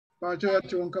Pacho ya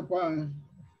chonka pa.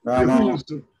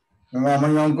 Mama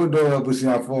nyonko do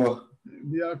busiafo.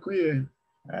 Bia kuye.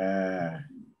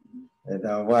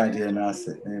 Eda wide na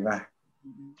se eba.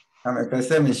 I'm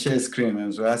person me share screen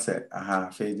and so I said, aha,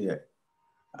 failure.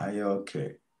 Are you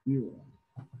okay? You.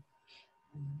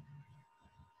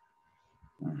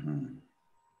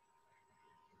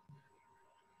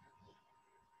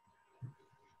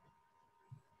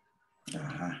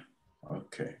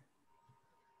 Okay.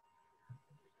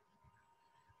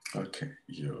 Okay,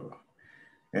 you.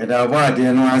 Eda wide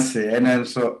no I say, and then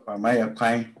so my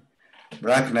pine.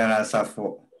 Black na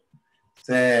asafo.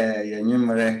 Say ye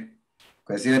nyumre.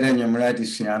 Kwasi ede nyumre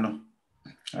adisuano.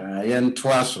 Ye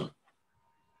ntoaso.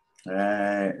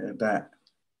 Da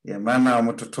ye mana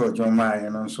omototo joma ye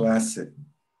no so ase.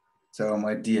 So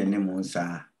my dear nimu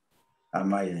sa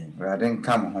amaye. Raden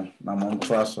kam ho na mo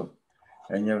ntoaso.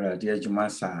 Enye rade adwuma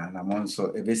sa na mo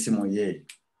nso ebesi mo ye.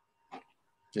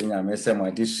 Jenya me se mo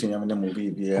adisuano ne mo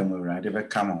bibia mo rade be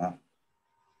kam ho.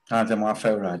 Ante mo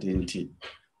afa rade nti.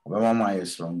 Obama ye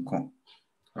slonko.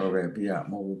 Obe bia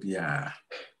mo bia.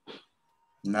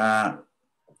 Na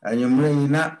anyumre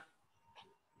na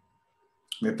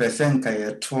me pesen ka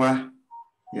ye toa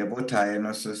ye botae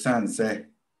no so sanse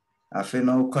afi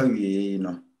no kwawie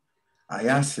no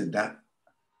ayaseda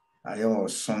ayo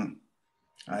osom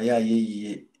aya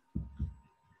yeye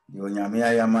yo nyame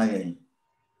ayama yen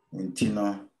nti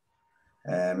no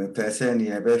me pesen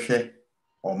ye behwe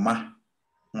oma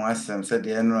ho asem se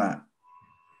de no a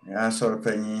ya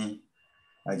sorpanyi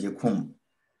ajekum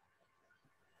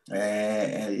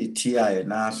iti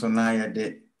na so na ye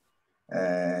de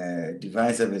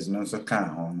divine service no so kan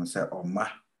ho say oma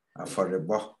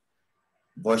aforebo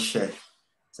boshe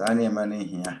sani emani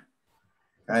hia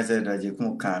I said that you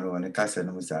can on the castle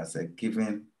no say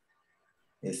giving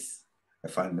is a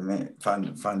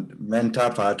fundamental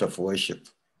part of worship.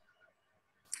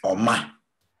 Oma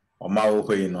wo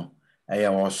no eye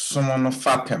osom no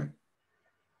fapem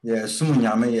ye sum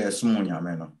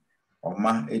nyame no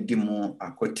oma edimu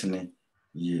akotene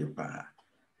ye pa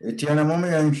etiana mama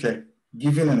yanhwe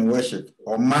giving and worship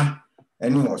oma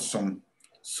eni osom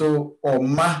so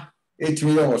oma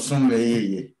etimi ye osom le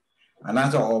ye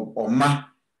anasa oma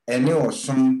eni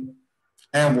osom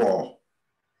ewo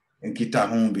nkita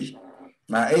ho bi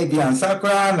na ebi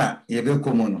ansakra na ye be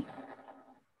komu no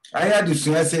aya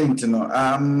disua sent no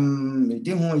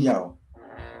medi ho yaw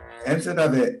emse da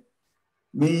be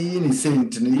me ni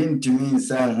sent no yintimi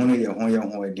nsa ho ye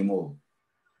ho adimo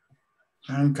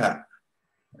hanka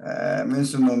me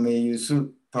so no me use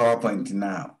PowerPoint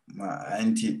now ma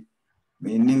anti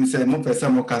me nim say mo pese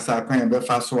mo kasa kwan be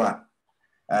fa so a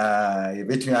ye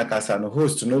betun akasa no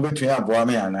host no betun aboa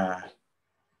me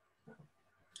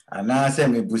ana say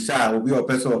me busa obi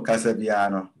opese o kasa bia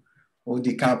no o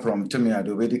di ka prompt me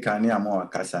ado be di ka ni amo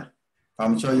akasa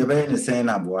I'm sure you be ni say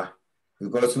na aboa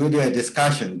because we do a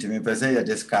discussion to me pese you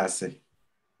discuss obi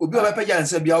o be pege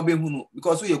ansa bia obe hunu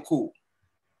because we cool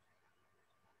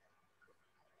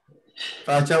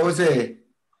Pacha wo say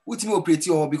Utimi operate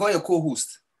or because you're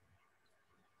co-host.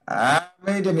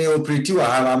 Me de me operate wa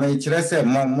hala me kire se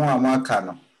mo amaka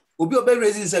no. Obi obe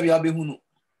raising se bia be hunu.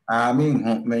 Me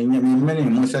hu me meni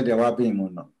mu se de wa be mu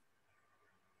no.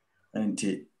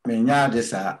 Enti me nya de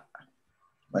sa.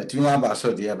 But you aba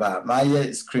so de ba ma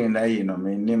ye screen na yi no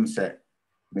me nim se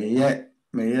me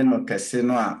ye no kese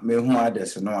no a me hu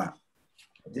ades no a.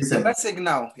 This is a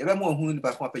signal. You be mo hunu ni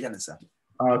ba ko apega nsa.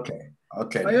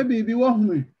 Okay. Aye bibi wo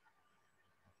hu.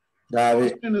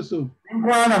 David. So.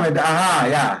 Nkwana me da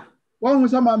ya. Wo hu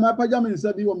sama ma apega me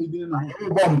nsa bi wo me din no.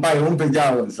 Bom pai wo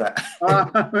pega wo nsa.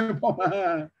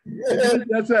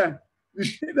 Yes sir.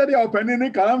 That you opening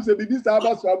ni kalam se bibi sa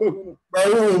ba so abahu. Ba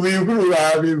wo bi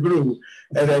guru.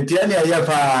 E de tie ne ye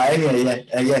pa eye.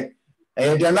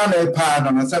 De na me pa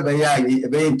no se be ya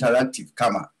be interactive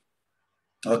kama.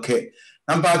 Okay.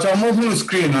 Number 2 move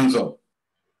screen nzo.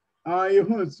 You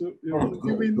want to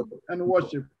giving and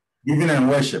worship. Giving and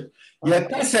worship.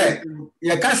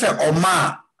 Ye kase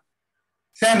oma.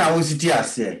 Say na wo siti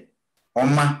ase.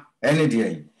 Oma any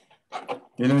day.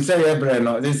 You know say ye bre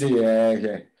no this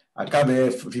say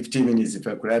akabe 15 minutes if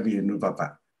akura bi nu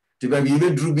papa. Ti ba bi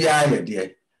be dru bia ye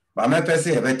de. Ba me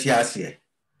pese ye beti ase.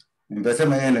 Mpese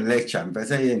me ye lecture,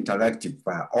 mpese ye interactive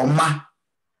pa.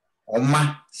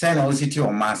 Oma say na wo siti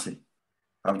oma ase.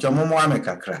 Amcho mo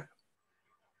amekakra.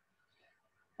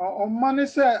 Omani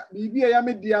say bibi ya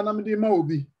me dia na me de ma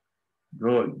obi.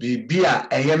 Bro, bibi a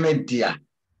eye me dia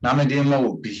na me de ma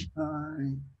obi.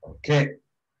 Okay.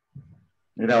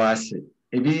 Nida wase.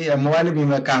 Ebi amwani bi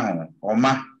me ka ho.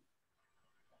 Oma.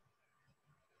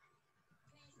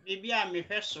 Bibi a me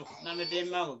hweso na me de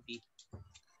ma obi.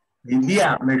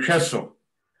 India me hweso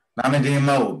na me de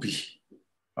ma obi.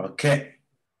 Okay.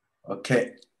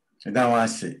 That one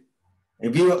say.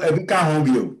 Ebi ka ho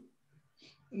bi o.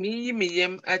 Me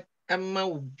yem amma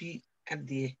obi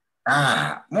ade.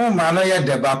 Mo ma no ye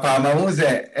deba pa ma hu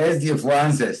say SDF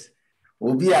answers.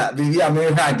 Obi a bibi a me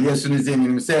hwa ade so no say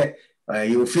nim say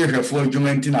you hwehwefo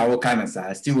adwuma nti na wo kan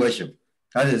sa still worship.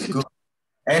 That is good.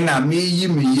 And na me yi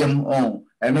me yem on.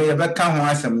 Eno ye be ka ho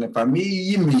asem ne pa me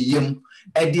yi me yem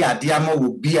e de ade ama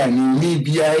obi a ni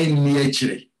bia ni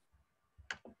akire.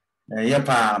 Ye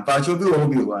pa cho bi wo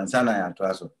bi wan sana ya to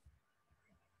aso.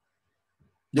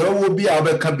 There will be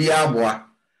our Kabia.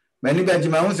 Many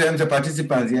Benjamin and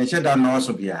participants in Sheda no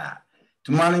also be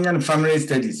to manage family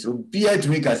studies. So be at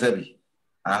me Kasabi.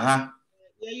 Aha.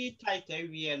 Ye tight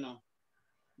every no.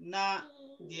 Na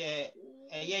the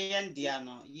yen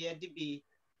diano, ye be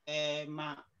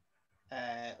ma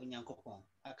unyankopon.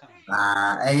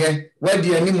 Where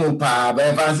the animal pa, but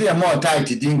if I say a more tight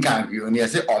didn't count you, and you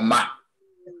say, Oma.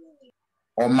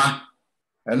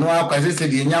 And no, I say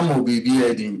the Yamu be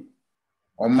eating.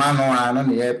 O mano ano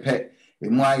ne ye pe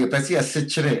emu a ye pese ye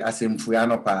sekire asemfua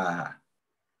no pa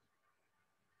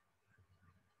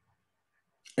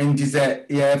enti se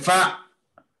ye fa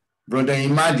brother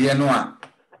imade no a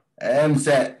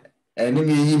se eni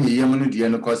me yi me yem no de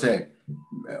no ko se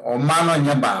o mano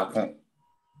nya ba ko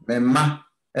memma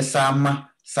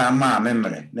sama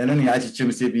memre ne no ya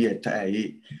chichim se bi ye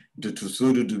tai dutu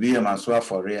so dudu bi ye maso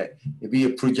afore e bi ye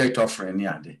project offering ni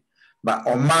ade. But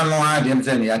o mano adem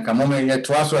se ne aka mo me ye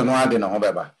to aso no ade na ho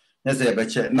beba ne se be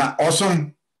che na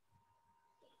osom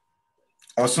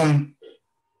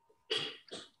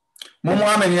mo mo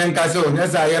ameni enka se o ne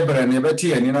sa ye bre ne be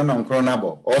tie ni no nkro na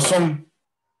bo osom.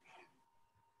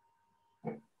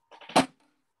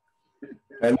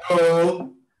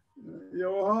 Hello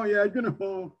Yo ya gunu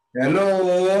ho.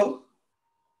 Hello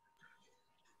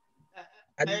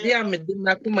Ade a me de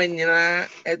makoma nyina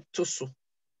etoso.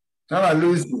 Tana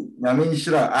Lucy, na me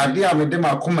nshira ade a me de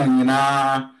makoma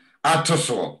nyina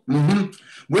atoso.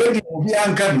 Where di obi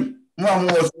anka bi, mo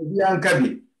amoso obi anka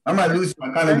bi. Mama Lucy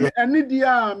makana bi. Ani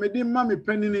dia me de ma me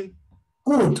panini.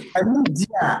 Good.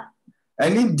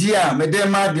 Ani dia me de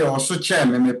ma de oso che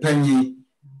me panyi.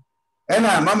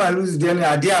 Ena Mama Lucy de ni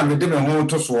ade a me de me ho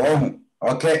toso ho.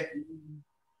 Okay.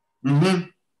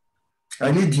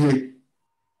 Ani die.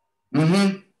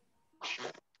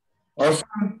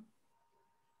 Awesome.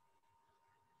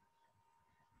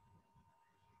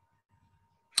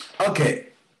 Okay.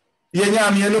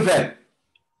 Yenya mi enu pe.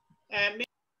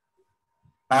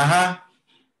 Aha.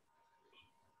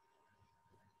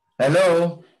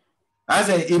 Hello. I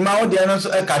say ima o de no so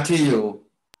ekate yo.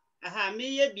 Aha, me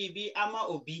ye bibi ama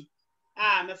obi.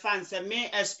 Me fan say me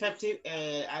expect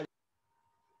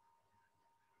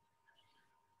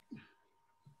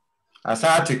As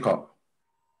article.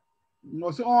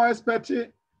 No so expect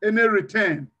any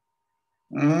return.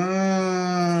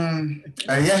 Yeah.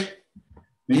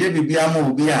 Me ye bibi ama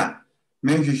obi a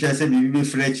me nhwehwe se bibi be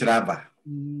fresh raba.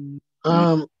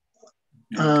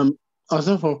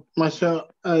 Also Masha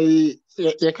I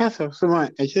casa so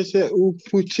my I just say who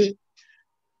put it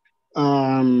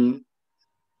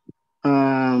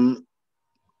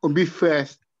obi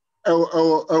first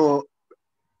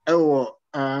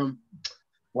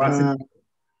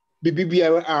bibi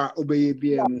obey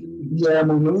bia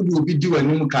no do obi di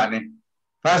wanum kane.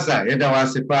 Pastor yeda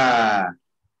wase pa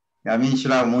ya mi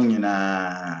nshira mo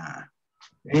nyina.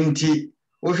 Enti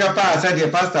wo hwa pa asa de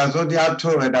pastor so de ato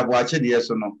redabo ache de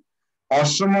so no.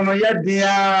 Osomo no ye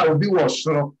dia obi wo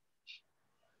soro.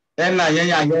 Ena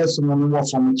yen somo no wo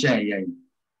fom chen yen.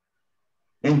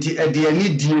 Enti ede ani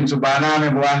di nto ba na me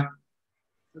boa.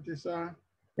 Etisa.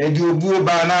 Edi obu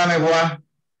ba na me boa.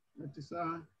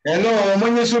 Etisa. Hello,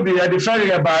 monye so bi ede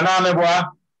fare ba na me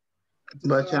boa.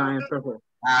 but purple.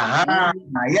 Aha,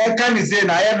 na ye kan say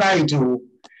na ye right o.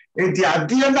 Enti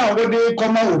ade na wo de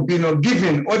koma obi no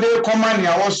giving, o de koma ne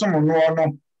a wo somo no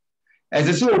no.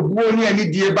 Ese so obu oni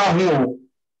ani die ba ho o.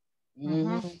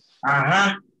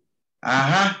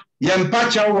 Aha. Ye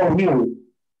mpacha wo ho.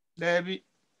 Dabi.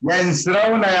 Ye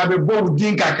nsrawo na ya be bo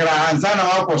din kakra anza na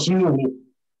wa kosumu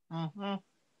ho.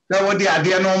 Da wo de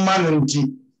ade no ma no nti.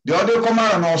 De o de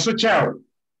koma no so chao.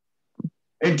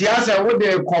 Enti asa wo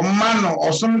de koma no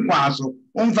osum kwaso.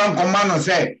 Umfa koma no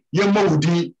say ye mo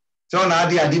udi. So na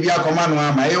ade bia koma no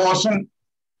ama ye osum.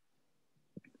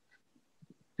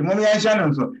 Timomi ansha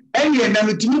no so. Eni na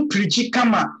mitimi preach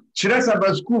kama chira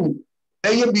saba school.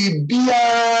 Eye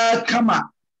bibia kama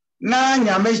na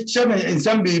nyame cheme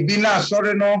nsam bibi na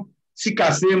sore no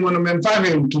sika se mu no memfa me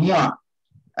ntumu a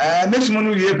mesimo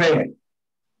no wie peye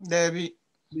Dabi.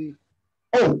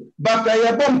 oh but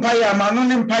I bomb pire,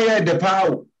 man, pire the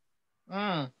power.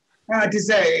 It is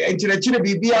a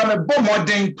be a bomb or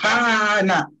ding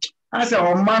pana. I say,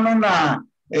 oh, man,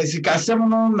 as you can say,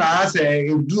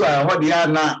 do a what the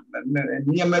other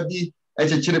near maybe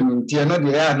as a children, dear, no,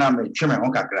 the air now, Chimney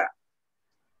on Cacra.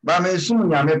 But I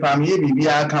soon I may permit be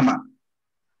a come.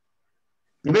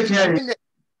 You bet me,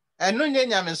 and no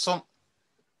name some.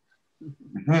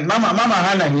 Mama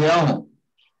Hannah here.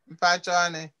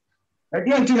 Patchane. I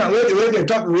can't think of where they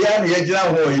talk reality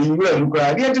in will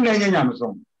cry. Get to name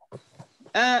some.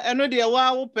 And no dear,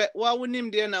 why would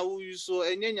him dear now you so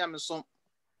and yam some.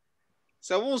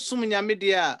 So we'll sum in your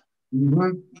media.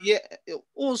 Ye,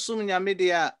 oh, sum in your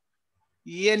media.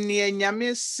 Ye near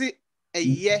yammy sit a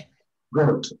ye.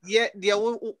 Good. Ye, dear,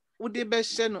 would the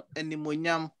best send any more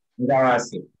yam.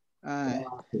 That's it.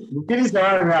 It is the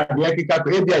Yakia,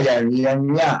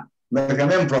 make a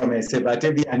man promise, but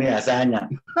it be an asanya.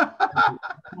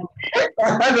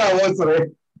 I was right.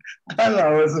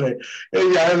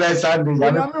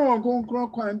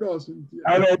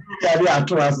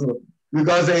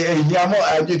 Because Yamo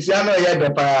had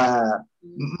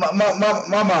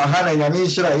Mama Hannah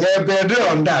Yamisha, yeah, better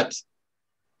on that.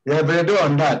 Yeah, better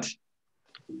on that.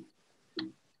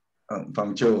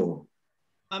 From Joe.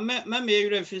 Mamma,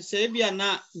 if you say, be a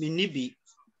not minibi.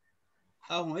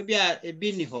 Oh, maybe a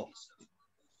binny hawk.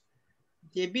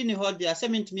 The binny hawk, they are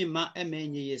sending to me, ma,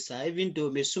 yes, even though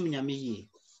me sum yami.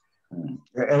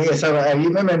 Yes, I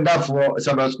remember that for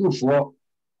some school for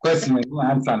question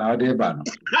answer now, dear Ban.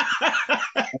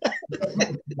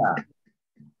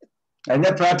 And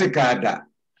the practical that.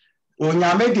 When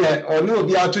you make it, or no,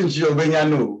 be out to you when you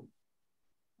know.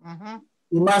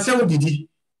 You must say, what did he?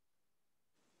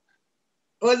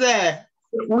 Oh, there.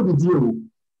 What did you?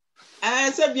 I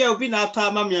said, you'll be now,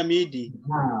 Mamma Midi.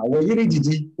 Well, you did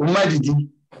it. What did he?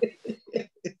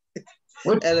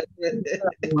 What? I'm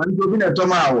going to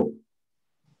tomorrow.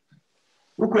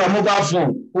 Who could a mobile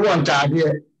phone? Who want to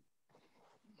idea?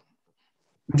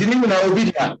 Didn't even know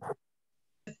video.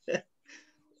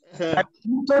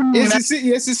 Yes,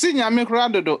 you see, Yammy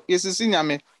Crowdo. Yes, you see,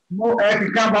 Yammy. No, I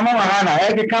can come, Mama Hannah,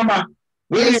 I can come.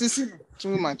 Yes, you see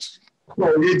too much.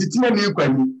 Oh, it's too new.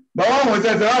 But one was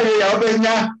said, oh,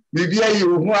 yeah, maybe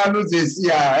you want to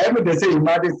see, every day say,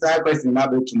 Mother Cypress in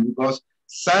other tomb because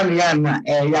Sanyana,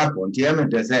 a yapon, Yemen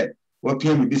said, what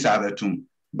came with this other tomb.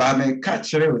 But my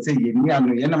catcher would say,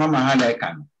 Yammy, Mama Hannah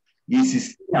can. Yes,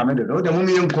 is Yammy, the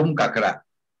woman young come Kakra,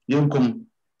 young come.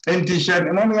 And T-shirt,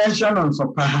 and Mommy and Shannon,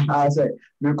 so I say,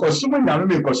 because someone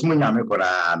Yammy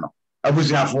Corano. I was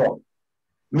here for.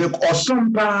 Make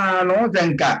awesome pan, no,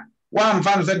 thank God. One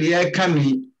fan said the air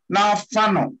canny, now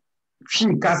funnel.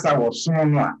 She casa was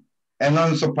someone, and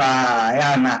on so pa,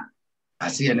 I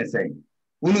see anything.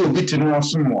 We will be to know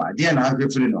some more, dear, now go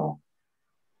to know.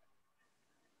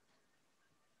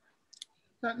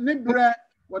 That Nibra,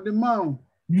 what the mount?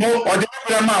 No, or the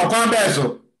amount, come back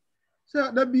so.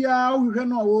 So that be our only,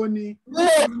 only,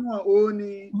 come on,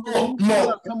 only.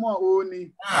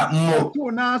 More. To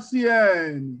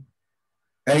Nasian.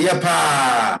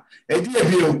 Yapa, a dear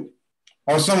view.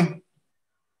 Awesome.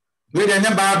 With a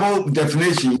Bible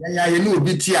definition, you know,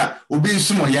 be tia, will be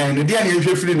small, and the dear you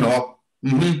free no.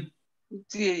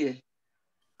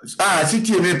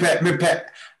 City me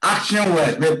pet action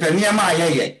word, me penny my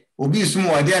ye, will be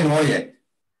small, dear no ye.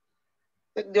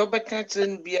 The upper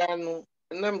catching piano,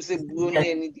 and I'm saying,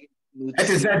 any. That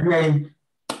is that way.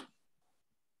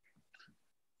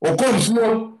 O come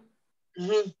slow.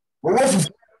 O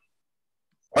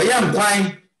young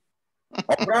quine.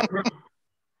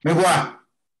 Me what?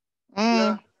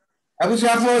 I was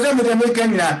here for them with the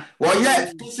making now. Well,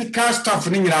 yeah, physical stuff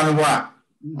in the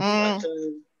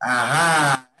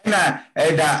aha.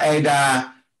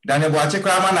 Eda. Danebo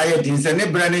Chekra man, I didn't send a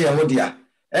brand new idea.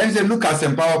 And the Lucas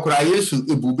and Power cry, yes,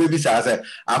 Ibu baby says,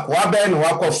 Aqua Ben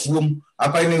walk of room,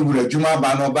 Aqua with a Juma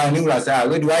Bano by New Rasa,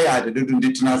 where do I add the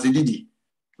Tinasi Didi?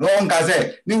 Long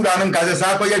Kaze, New Ranum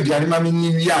Kazasako,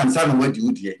 Yammy, and son, what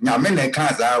you did. Yamen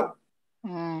can't out.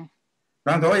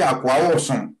 Rantoya,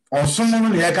 awesome. Or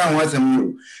someone here can was a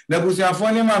mule. There was a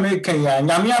funny mamma can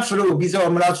Yammy absolutely be so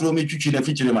much room to the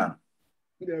feature man.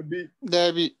 There be.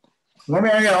 No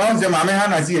man on the Mamma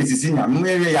Hannah see a senior,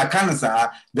 maybe a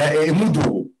cancer, the a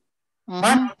mudo.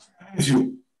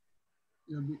 You.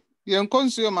 Young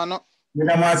consumer, no. You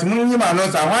must move him, I know,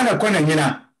 I want a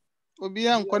conena.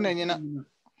 Obian conena.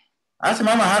 Ask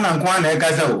Mamma Hannah and Quan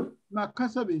Caso. Not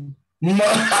Casabi.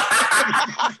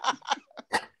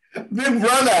 Big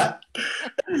brother.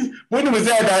 When was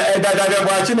that they're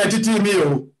watching a TT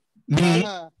meal?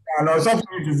 And also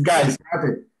these guys.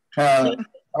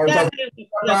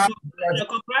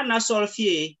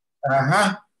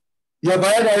 You're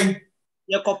going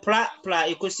Ye ko pra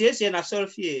ekosiesie na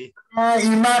solfie.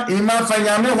 Ima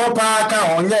fanyame hopa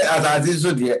ka onye azazi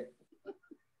so de.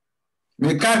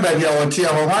 Me kan ba dia wote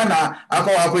ho na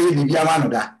akọ yi bibia ma no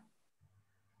da.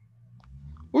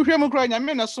 Uhwe mu kra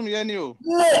nyame na som ye ni o.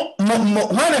 Mo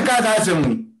wana ka za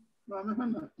asem.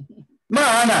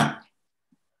 Ma ana.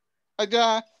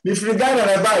 Aja. Mi frigana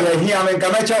na ba ya hia me ka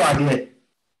mecha wade.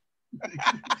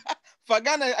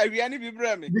 Fagana awiani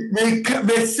bibra me.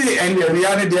 Me see and the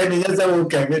awiani de ni yesa wo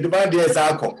kan me de ba de esa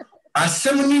akọ.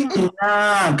 Asem ni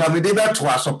nya ka me de be to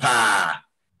aso pa.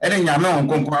 Ene nyame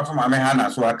onkonkon afa ma me ha na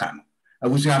so aka no.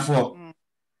 Abusuafo.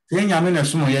 Te nyame na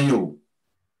som ye yo.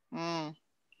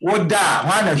 Wo da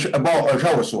ho na about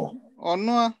ohwa wo so.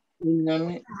 Ono a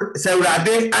nyame. Se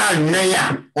urade anwen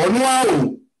ya. Ono a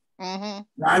o.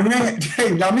 Anwen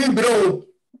nyame bro.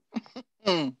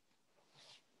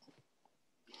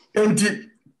 Enti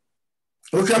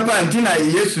o kapa nti na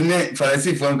Yesu ne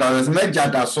Farisifo nka so meja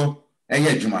da so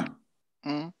eye djuma.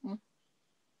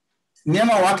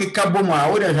 Niema wakeka bomu a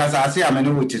wo de hwasase a me ne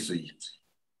woti so yi.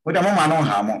 Wo da mama no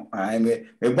ha mo.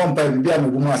 Me bompa bibia me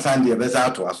bomu asande e beza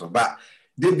ato aso ba.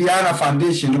 De bia na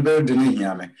foundation no build ne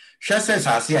hia me. Hwese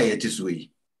sase a yeti so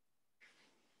yi.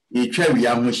 E twa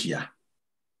wia ho hia.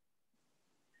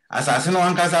 Asase no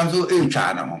ankasa nso e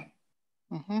twa na ho.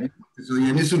 So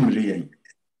ye ni so miri yen.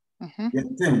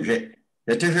 Yetenje.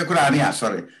 Yetefe kura ni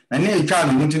asore. Na ne e twa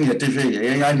no muti ne yetefe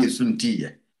ye ya ni su nti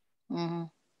ye.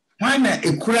 Wana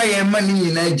ekura ye mani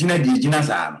nyina gina de gina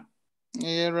saa no.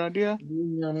 Radio.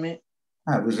 Nyame.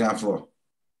 Buziafo.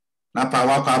 Na pa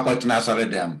wa kwa tina asore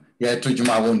dem. Ye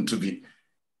tojuma won to bi.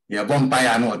 Ye bompa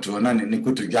ya no to na ne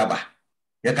kutu dwaba.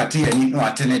 Ye kate ye ni no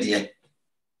atene de ye.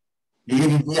 Ye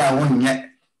bi ya won nye.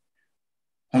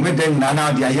 Home den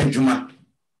na de aye dwuma.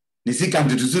 Ni sika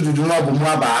ntutu dudu no obomu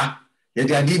aba. Ye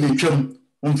de adi be twam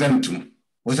umfamtum.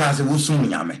 Wo sa se wusum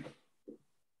nyame.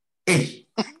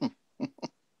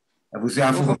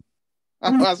 Abusiafo.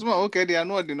 Asma okay they are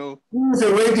no de no.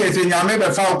 Se we dey se nyame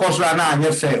be fa okosura na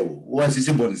anye fe o. Wo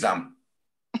sisi bonzam.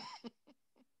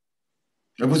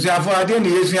 Abusiafo ade ni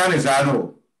Yesu ya ne sa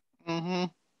no.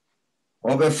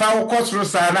 O be fa okosura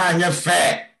sa na anye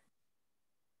fe.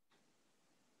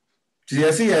 Ti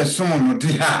yesi yesum no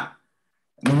di ha.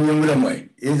 No nwura moy.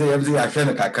 Eze yebzi ya hwe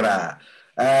ne kakra.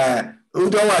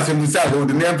 Udo wa se musa ho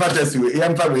de me empathy we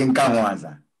yemfa we nka ho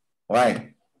anza.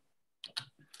 Why?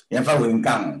 Yemfa we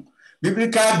nka ho.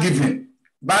 Biblical giving.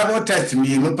 Bible text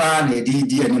me no pa na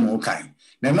di ani mo kan.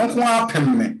 Na no ko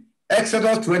apem me.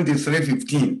 Exodus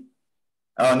 23:15.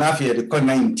 Na fe de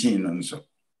 19 no nso.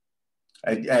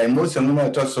 Mo se no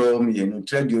to so me no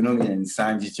trade no me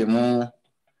nsanji chemo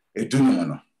edunu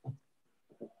no.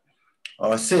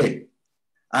 O say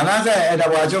anaza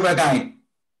edawajo be kan.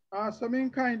 So mean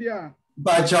kind dia.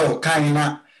 Bacho kan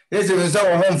na. Ese me so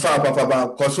ho mfa papa ba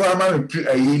koso ama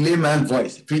layman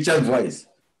voice, preacher voice.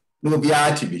 No be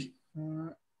atibi.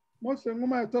 Mo se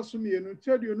ngoma etoso mienu,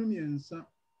 trade no miensa.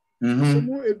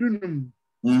 Mo edunum.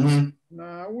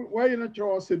 Na why na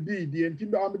cho se B di enti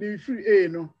am dey free A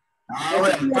no.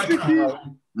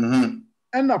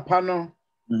 Na pa no.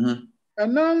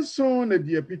 Enanso na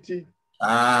di apiti.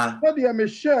 So dia me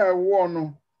share wo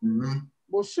no.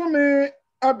 Bo so me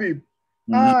Abib.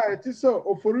 It is so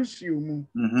oforusio mu.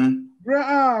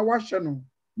 Bra washa no.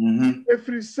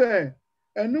 Efri se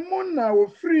enu na wo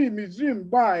free Misrim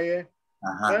bae.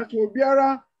 Na to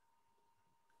biara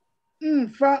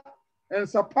mfa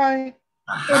ensapan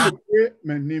e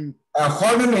manim.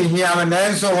 Ahono me hia na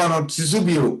enso hono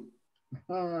tisubio.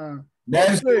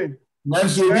 Nanso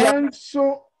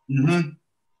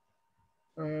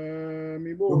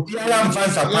mi bo biara mfa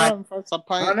sapan.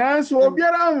 Nanso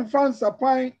obiara mfa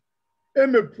nsapan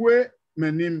emepue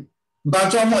manim.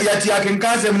 Bacho mo yati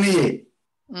akenkasem ni ye.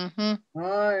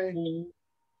 Ai.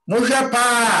 Mo hwe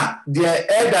pa de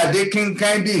elder de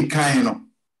kenkan di kan no.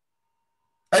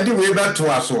 Adi we beto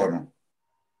aso no.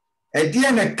 Edi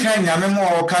ne kan nyame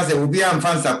mo o ka se obi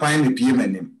amfa nsapan ne pie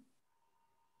manim.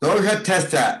 So hwe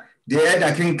tester de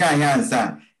elder kenkan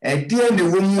yansa. Edi ne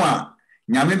wo mu a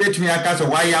nyame betumi aka so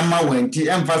wa yama wanti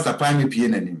emfa nsapan ne pie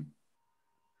nanim.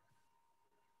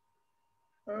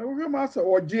 We must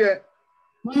oje.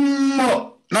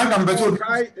 No, na kambeso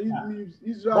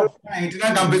Israel.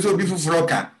 Na kambeso bi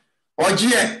fufroka.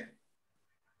 Oje.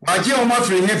 Waje o ma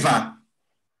free hefa.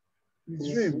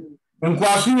 Israel.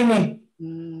 Nkwasu mu.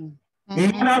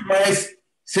 Ina boys,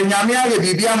 se nyame aye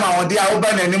bibia ma ode a wo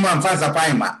ba nanim amfa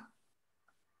sapan ma.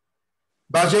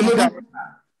 Bajo no da.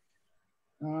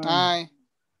 Ai.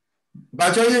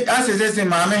 Bajo asese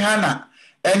maame hana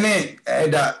ene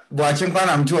da boachinkwa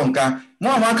na mtu onka.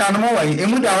 Mo amaka no mo wa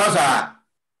emu da ho sa.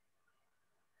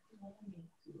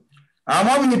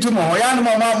 Ama mi tu mo ya no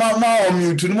ma o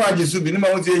mi tu no ajisu bi no ma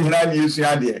wo tie nyina na yesu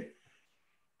ade.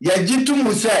 Ye jitu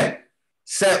mu se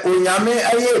onyame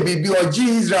aye bibi oji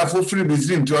Israel for free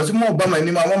Muslim to so mo ba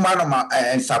mani ma mo ma no ma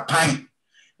ensapan.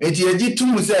 Enti ye jitu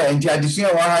mu se enti adesu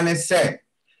e wa ha ne se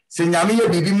nyame ye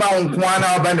bibi ma nko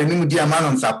ana ba na nim di ama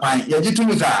no nsapan. Ye jitu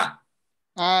mu sa.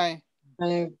 Ai.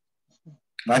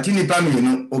 Mati ni pa mi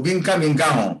no obi nka mi nka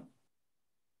ho.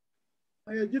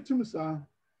 Ye jitu mu sa.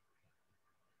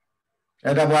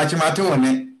 Eda bo achimate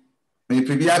woni me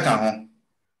pebi aka ho.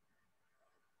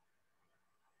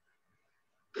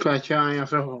 Kacha ya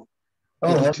so.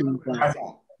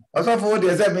 Also for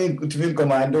the seven to me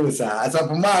commandos as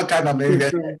a ma kana me.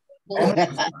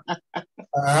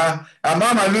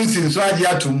 Mama Lucy so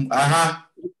agiatum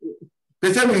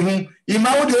pese me hu ima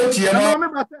wo de otie no me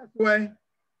ba se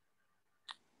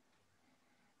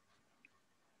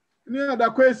ni ada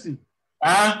kwesi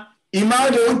ima wo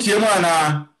de otie mo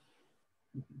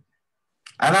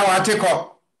ana wa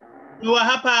teko no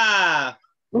hapa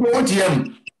wo otie mo.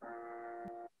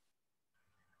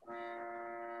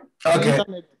 Okay.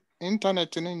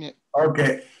 Internet nini.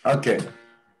 Okay.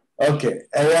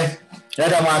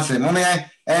 Yada mase mo me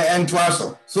ento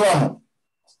aso. So ho.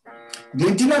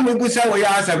 Dintina me busa wo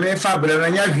ya asa me fa bele na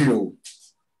nya hwio.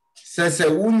 Sese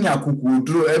wunya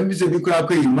kukuduro embise bi kura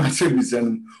kwa yima se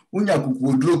bisanu. Wunya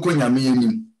kukuduro ko nyame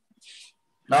anim.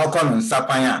 Na okọ no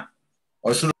nsapan a.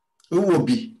 Osoro wo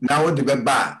bi na wo de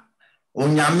beba.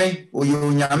 Onyame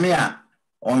onyame a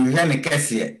onhwe ne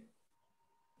kese.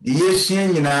 The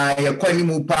Asian nyina ye kwani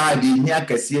mu pa de hia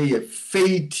kase ye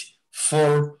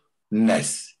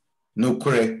faithfulness no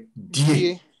kure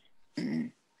die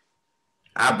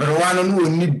abrwano no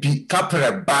oni bi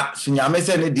kapre ba sunyame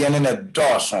se ne de ne na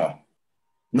doso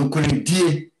no kure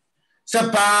die se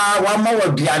pa wa ma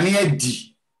waduane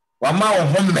adi wa ma wo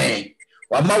home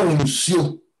wa ma wo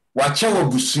nsuo wa che wo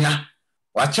busua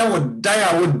wa che wo dan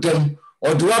a wo dam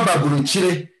odo ababuru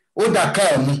chire o da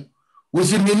ka mu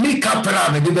wosi mini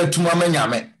kapra me de betuma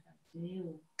manyame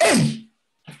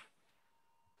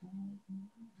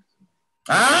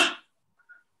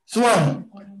so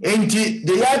enti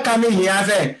the year coming here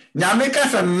say nyame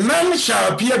kasa none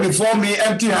shall appear before me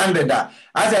empty-handed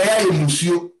as I hear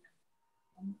musuo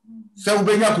se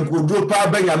ubenya kukoduro pa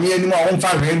benyame anim a wonfa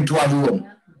hwentu awo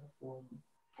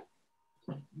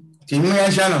tinu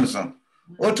ya shanon so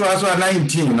oto aso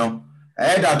 19 no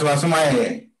that to aso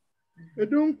my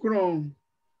Edun kron.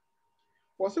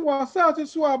 Wose wasate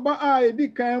so aba a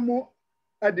edikan mu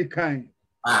adikan.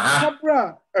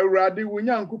 Abra awurade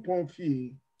wonyankopon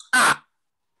fie.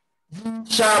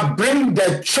 Shall bring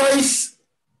the choice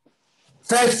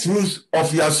first fruits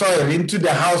of your soil into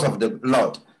the house of the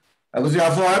Lord. I was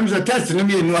therefore I'm the test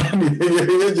me no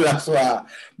so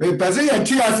me pese ya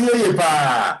ti ase ye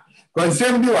pa.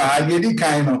 Consem bi wa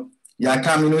edikan no ya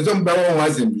kam no so mbe won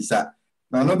wasem bisa.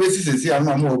 Na no be sisi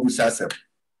ama mo obusa sef.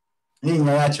 Ni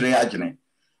nya akire agene.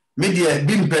 Me de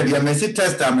Bimpeh de me se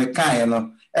test am kan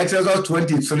no. Exodus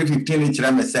 23:15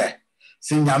 kire me say.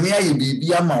 Sin nyame aye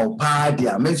bibia ama o pa de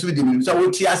am so de me so wo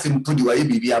ti asem pudi wa ye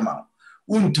bibia ama.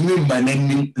 Untumi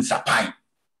manani nsapan.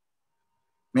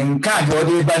 Me nka de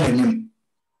ode ba nanim.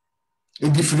 E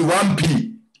di free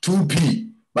 1p, 2p,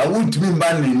 ba untumi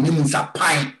manani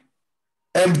nsapan.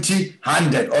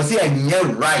 Empty-handed or say enye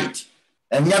right,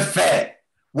 enye fair.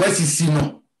 Wasi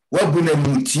no wabu na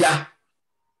mutia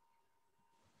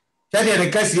tade ne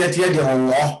kasi atie de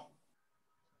wo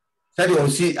tade o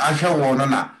si ahwe wo no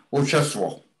na wo hwe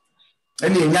so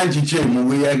ene enya nchiche mu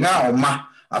we ye nga oma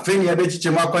afeni ya be chiche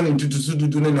mu akwa ne ntutusu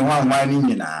dudu ne ho anwa ni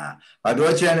nyina ade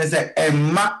o kire ne se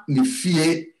emma ne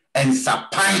fie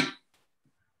ensapan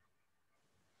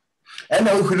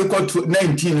ene o hwili ko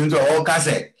 19 nzo o ka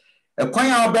se ekwan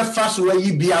ya obefa so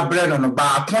ayi bia bre no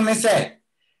ba akone se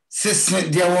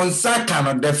there was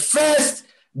the first,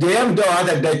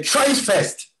 the choice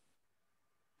first.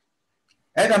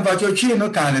 And about your chin, no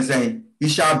kind of saying, you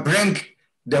shall bring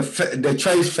the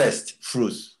choice first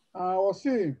fruits. I was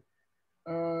saying,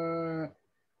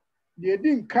 they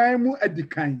didn't come at the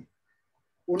kind.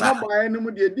 Or not by any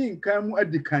more, they didn't come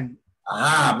at the kind.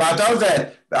 But I was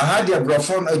there, I had your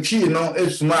brophone, a chino,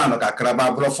 it's man, a crab,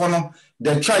 brophono,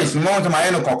 the choice, more to my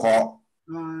own cocoa.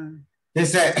 He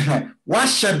said, what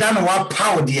shall done what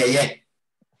power dear ye?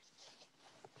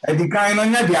 And the kind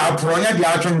on the apron, the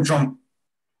outron.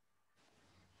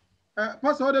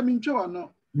 Pass order mean cho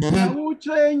no. Who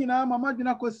train in our mamma did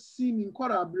not see in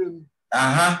quarter brim.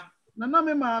 Nana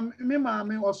me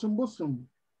mammy or some bosom.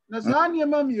 Nazania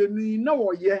mammy, you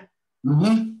know, ye.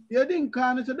 You didn't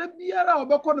can it, that be a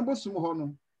bacon bosom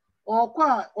honor. Or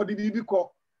qua or did you be called?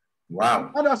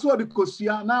 Wow. That's what the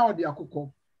kosia now the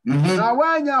akoko. Now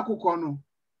when ya akoko no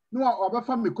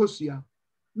obefa me kosia.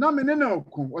 Na me ne na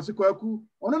okun osikwaku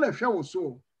ono na hwe wo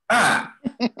so.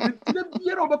 The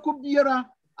biara obeko biara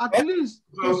at least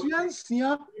kosia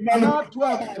nsia na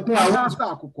 12 na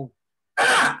sta akoko.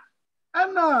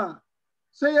 Ana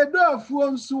say ye do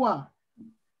afuo nso a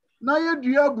na ye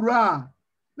dua bro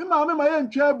me ma ye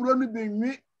ntwa bro no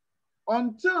benwi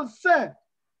until say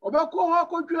obeko ho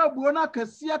akodwa bro na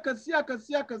kasia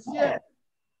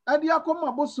ade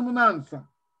akoma bosum na ansa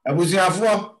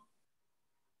abusiafo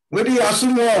we di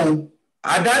asumo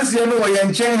adanse no wo ye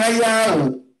nchen ha ya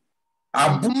o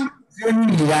abu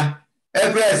zenia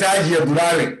every age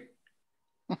burare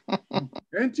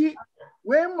enti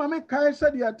we mama kai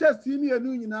said ya test ni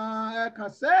enu nyina ka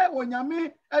se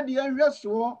wonyame ade anhwe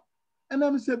so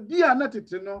enam se bia na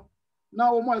tete no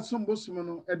na wo mo asum bosum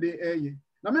no ede eye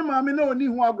na me mama na oni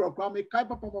hu agrokwa me kai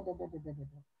papa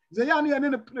ze ya ne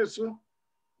ne preso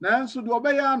na enso do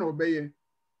obeya na obeye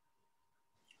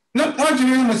no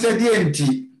ojiri mo se di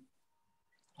enti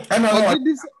ana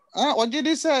no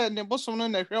ojidi se ne bosum no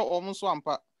na hwe o mo so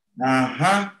ampa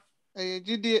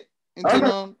jidi enti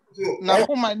no na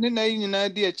koma ne na nyina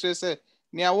di a kire se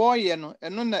ne awo ye no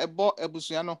eno na ebo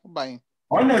abusua no ban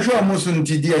ona hwe mo so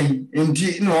nti di ayi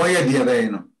enti na o ye de ebe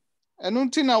no eno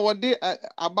nti na wode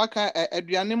abaka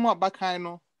aduane mu abakan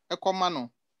no ekoma no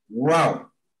wow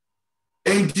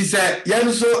enti se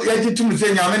ye so ye gitum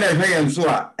se nyame na hwe ye nso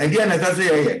a ede na ta se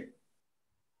ye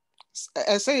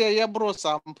ese ye bro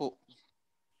sample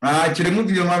kire mu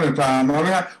bi ma me pa ma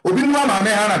me obi mu ma me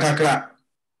ha na kakra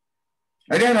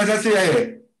ede na ta se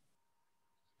ye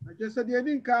Just the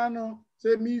edin kano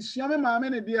say me siame maame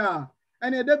ne dia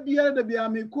ene da bia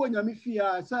me ko nyame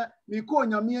fia say me ko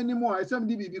nyame animo a sem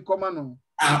di bibi koma no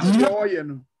de oye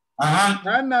no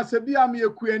na se bia me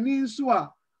ekuani nso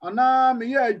a ana me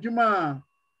ye adwuma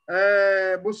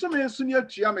bosome nso ne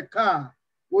atua me ka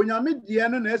onyame die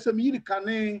no na esem yiri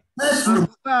kane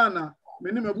sana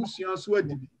me ne mabusua so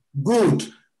adibi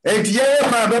good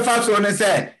etiye ma be fa so ne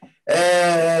say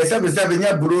sebe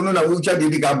nya buru no na wucha de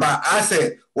digaba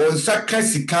ase on saka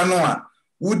sika no a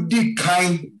wudi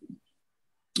kan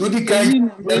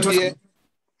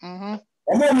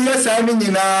omo mu yesa ni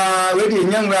nyina we de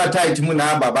nyanwa tight mu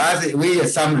na baba ase we ye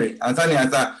samre ansani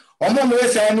asa omo mu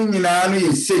yesa ni nyina no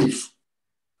ye safe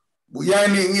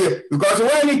yani because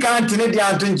when you can't ne di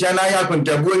antun chana ya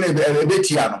kontabu ne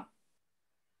betia no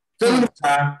so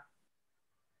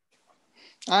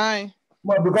ai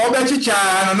mo because be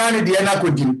chicha na ne de na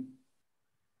kodim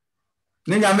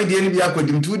ne nyame de ne bi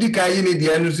akodim tu di kan yi ne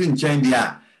de no so nchen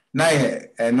dia na ye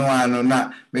eno ano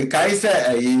na me kai se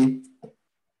ayi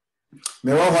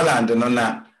me wo Holland no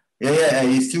na ye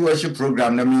ayi stewardship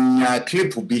program na me nya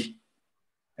clip bi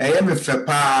ye me fe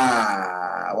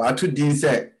pa wa to din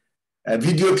se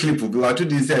video clip bi wa to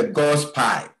din se God's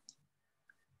pie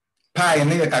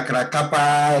ne kakra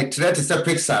kapa threat se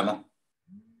picture no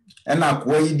ena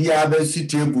kwa idia be si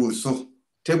table so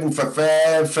table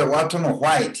fe wato no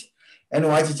white ena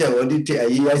wachiche odite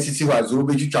ayi asisi wazo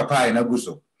be twitwa pie na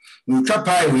guso no twa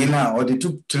pie we na odi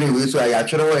to tray we so aya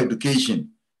twere education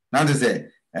na to say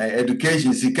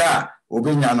education sika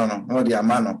obenya no odi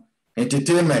amano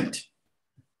entertainment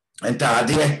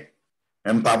entade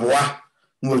empaboa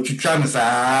no twitwa no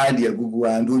saa de agugu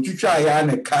and twitwa ya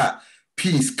ne ka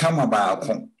peace kama ba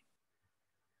akon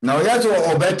na oyazo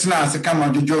obetna ase kama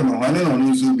jojo no hane no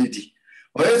nso bidi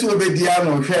oyazo obedi a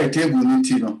no hwe table ni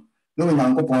ti no no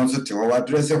nyankopon so te wa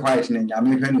dress white na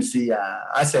nyame hwe no si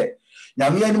ya ase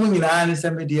nyame ani mu nyina ne se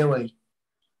medie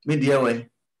we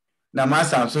na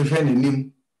masa so hwe ne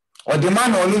nim ode ma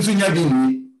na onu so nya bi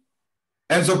ni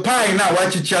enso pie na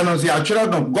wa chicha no si atwere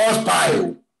no God's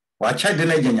pie wa cha de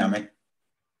na nyame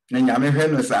na nyame hwe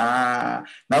no saa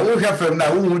na wo hwe fam na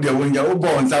wo hu de wonya wo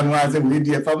bo nsa no ase we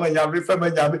die fama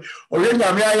nyame o ye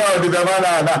nyame aya o de be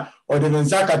ma na o de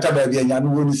nsa kata ba bia nyame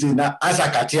wo ni si na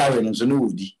asa kata awe no so no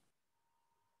wodi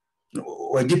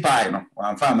o di pie no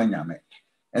wa fama nyame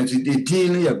enso de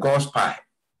tin ye God's pie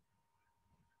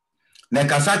na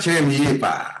kasa kire mi ye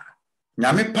pa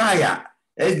nyame pie a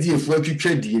SDF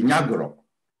atwitwa die nyagoro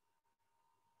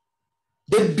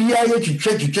de bia ye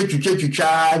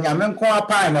twitwa nyame nko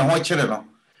apa na ho kire no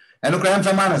eno kra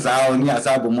mfama na saa oni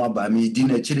asa bomu aba mi di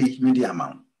na kire mi di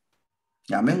ama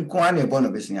nyame nko a na ebo no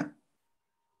besia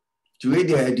tuwe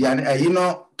de aduane ayi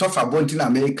no tofa bonti na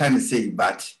American say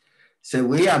but say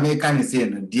we American say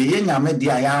no de ye nyame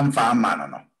de aya mfa ama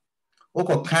no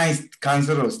oko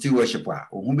council of stewardship a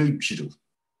ohun be twiro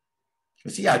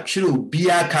si ya twiro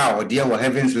bia ka o de wo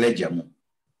heavens ledger mu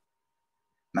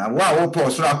na wa wo po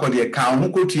so akode ka ho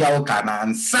kotua wo ka na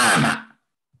ansana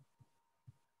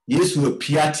Yesu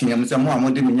apia team say mo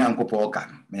amode me Nyankopon ka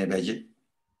no me beje.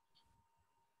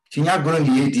 Tinya goro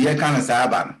ni ye die kan sa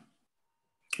aba no.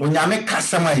 Onyame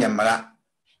kasama yemra.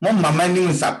 Mo mama ni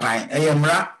nsapan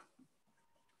yemra.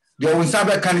 De wonsa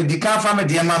be kan di kan fa me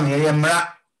de ma me yemra.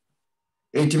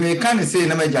 Etime kan say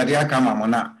na majade aka ma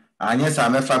na anye sa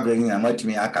me fa bring na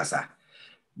matimi akasa.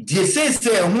 Die say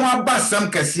ho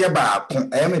abasam kase ba ko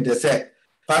me de say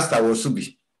pastor wo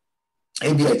subi.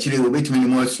 Ebi akire obetimi ni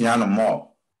mo asua no mo.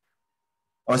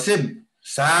 O se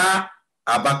sa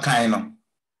abakan no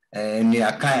ni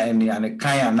akan ni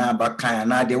anekan na abakan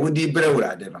na de wodi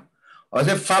brewurade no. O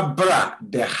se fabra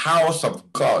the house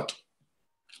of God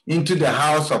into the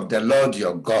house of the Lord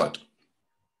your God.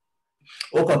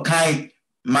 Oko kai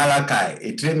Malachi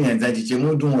etremi enzaji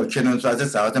chemu dun wo twe no so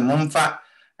asesa o se momfa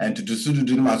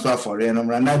entutusududu ni maso afore no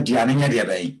mra na dia ne nya de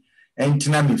ban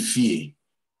entina me fie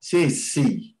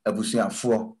sei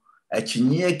abusuafo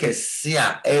akyinye kese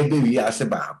a ebe wi ase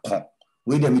ba ko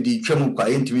we dem di twam kwa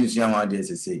entimi nsua ho ade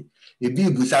sese ebi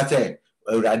busa se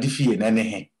awurade fie na ne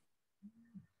he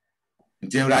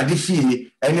nti awurade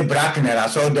fie ene brackner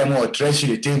so dem o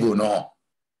treasury table no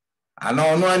ana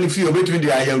ono ani fie obetumi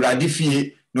de aye awurade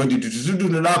fie no di tutusudu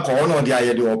no na ko ono de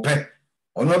aye de ope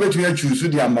ono obetumi atwusu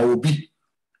de ama obi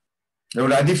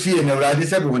awurade fie na awurade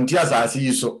se be wonti asase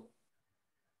yi so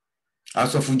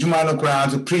asofu juma no kura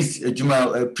to priest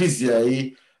juma priest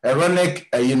ironic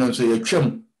no so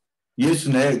yetwam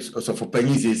Yesu na asofu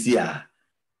panyi sesi a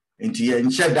enti ye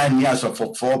nche dan ni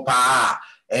asofu fo pa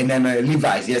enen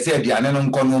Levites ye se aduane no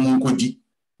nko no mu nkodi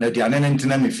na aduane no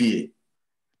ntina me fie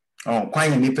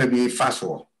kwan ni pa bi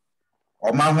faso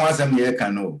o ma ho asem ye ka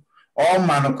no o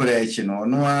ma no kura echi no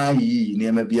no ayi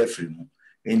ni ma bi afiri mu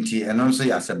enti eno nso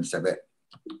ya asem sebe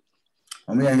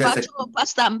o me ye se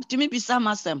pastor timi bisa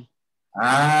masem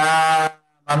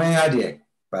mame ade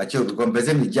ba che ko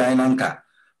mpese mi jai nanka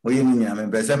oye ni ame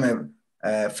mpese me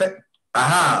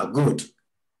good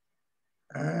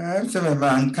se me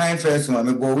man kind first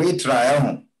me go we try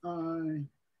ho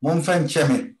mon fan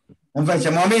cheme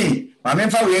mame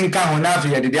fa we nka ho na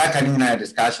afia de aka ni na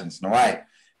discussions no why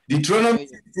Deuteronomy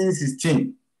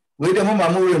 16:16 we de mo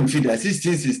mamu rem fida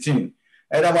 16:16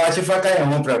 era ba che fa ka ye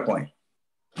ho prepon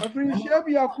appreciate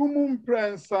bi akumu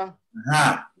prensa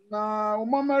na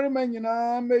umamari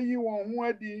manyina meyi won ho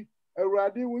adi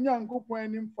awurade Nyankopon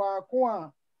anim fa ko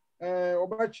a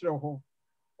obakire ho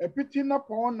epiti na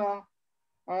pona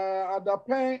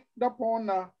adapen da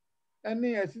pona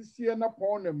ene asisie na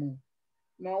pona mu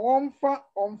na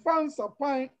onfa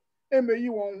nsapan emeyi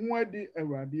won ho adi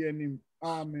awurade anim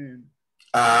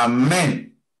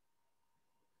amen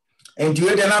enti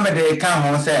we de na me de ka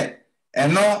ho se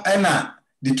eno ena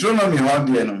Deuteronomy ho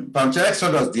de no Pamcha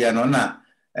Exodus de no na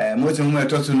most mu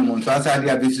etosu no monto asade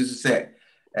abesusu se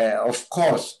of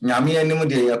course nyame anim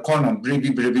de economy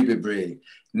brebi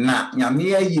na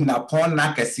nyame ayi na pon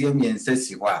na kase amiensa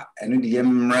si ho a eno de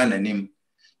yemra nanim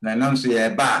na nam so ye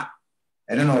ba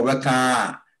eno no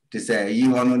obeka te se yi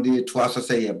ho no de to aso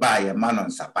se ye ba ye ma no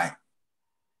nsapan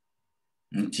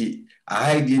nti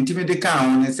ahai de ntimi de ka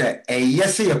ho ne se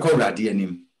yese ye kowrade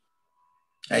anim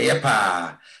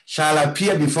pa shall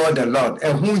appear before the Lord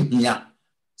hu hia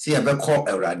si ebe ko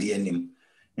awurade anim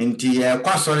nti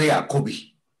kwasori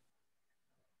akobi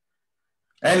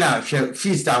ena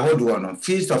feast ahodo no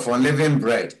feast of unleavened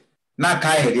bread na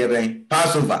kai de ben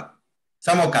Passover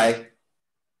samokai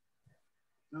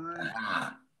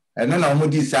eno na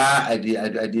omudi sa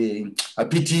ade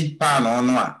apiti pa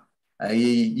no a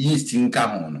yeast nka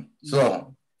ho no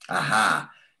so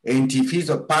nti feast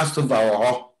of Passover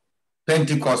or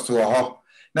Pentecost or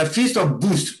na feast of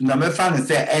boost na me fan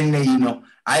say enne yi no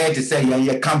I to say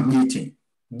ye camp meeting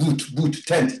boot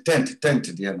tent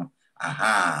there no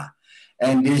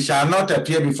and they shall not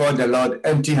appear before the Lord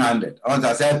empty-handed on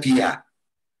the say appear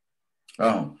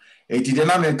it did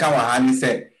not make our hand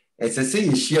say it's a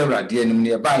say share radio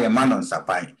nearby a man on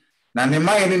sapai na ne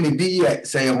mai ne bi ye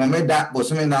say homeda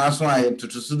bosome na aso aye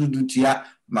tutusudu tia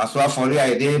maso afori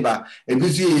aye deba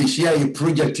ebisu ye share ye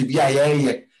project bi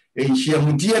aye enhia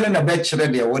mudie na be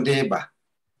kire de wode ba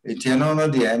etieno no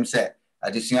de am say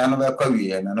adesua no be kwa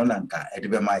wie na no nanka ede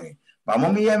be maye ba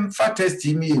mom ye mfa test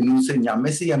mi enu se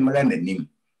nyame se ye mra nanim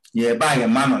ye ba ye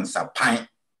ma no nsapan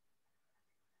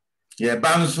ye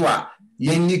ba nso a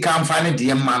ye nyi kan fa ne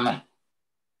de ma no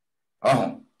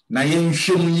na ye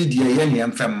nhwem yi de ye ne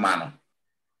mfem ma no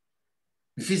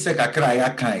fi se kakra ya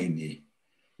kan ni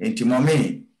enti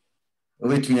momi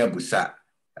obetunya busa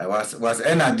was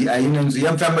enadi ayino nso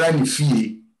ye mfamra ni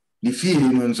fie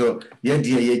no nso ye de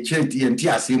ye cheti ye nti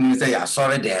asemu se ya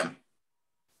sore dem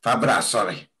fabra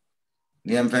sore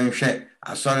ne mfamhwe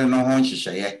asore no ho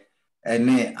nhyehyeye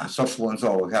ene asofo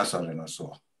nso o hwa sori no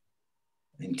so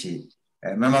nti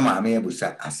mama maame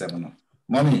ebusa asem no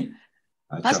mommy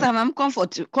Pastor mam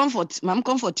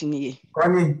comfort ni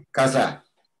Koni kasa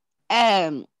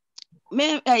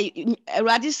me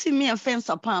Eradi si me offense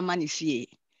upon mani fie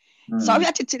so we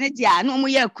atete ne dia na omo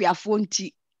ye akuafo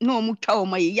nti na omo twa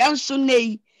omo ye yanso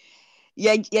nei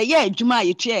ye adwuma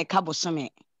ye tue ka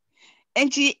bosome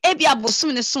enti ebia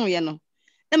bosome ne so ye no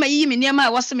na mayi me niam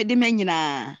a wose me de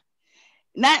manyina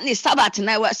na ni sabat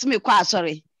na wose me kwa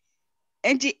asori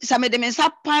enti sa me de me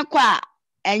sapan kwa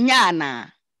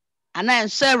enya ana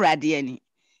enso Eradi ani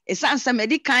esansa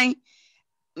medikan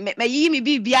me me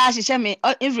bibia hye me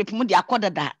envelope mu de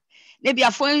akodada na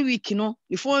bia phone week no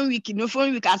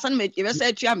asan me be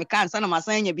say tua me kan san na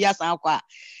masan nya bia san kwa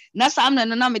na sam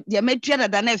na me de metua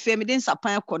dada na efe me de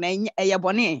nsapan ko na eye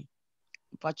bone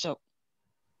pacho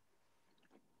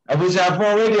abusa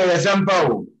fo we de yasampa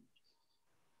o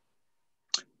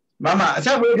mama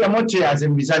sa we de mochi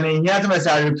asembisa ne nya tama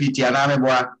sa repeat ya na me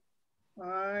boa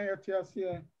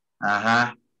atiasie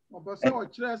aha obasa o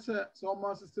kire se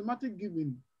so systematic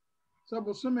giving so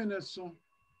bosome ne so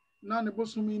na ne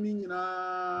bosome ni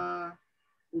nyina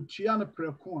otua ne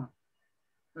preko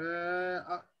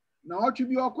na otwe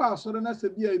bi okwa asoro na se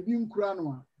bia ebi nkura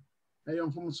no a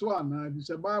eyemfomso ana bi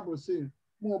se Bible say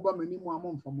mo ba mani mu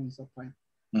amomfa mo nsapan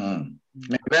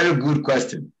very good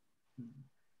question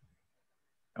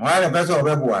why the person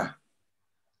obeboa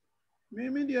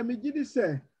me dia me gidi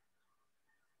se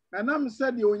anam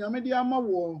se dia onyame dia ma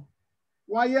wo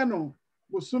waye no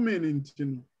bosome ne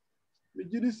ntino me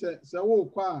gidi se wo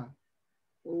kwa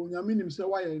onyame nim se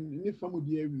waye ni famu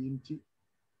dia wi nti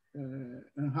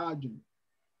enhajum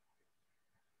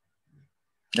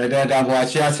da bo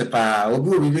achi asepa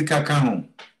obi kaka ho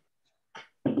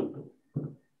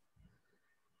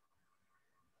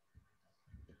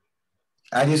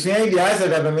adisuye di asa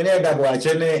da bemene da bo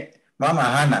achi ne mama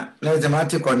hana na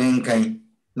zemati kone nkan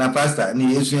na pastor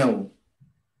ni yesu ya wo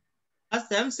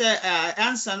Pastor say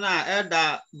answer na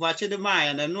da bo achi de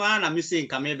mai na no ana mi say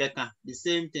nka me beka the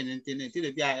same thing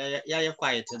the bia ya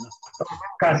quiet no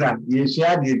kasa yesu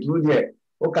ya di tu de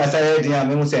o kasa ya di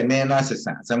am say ne na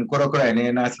asesa sam korokoro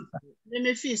ne na asesa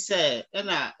me feel say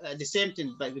na the same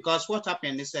thing but because what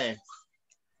happened is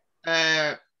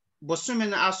bosome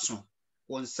na aso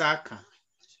won saka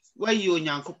wayi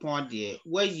onyankopon de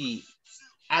wayi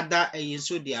ada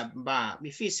ayenso de aba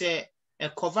me feel say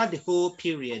cover the whole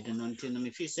period no until me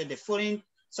feel say the following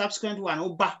subsequent one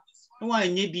oba no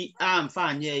one nye bi amfa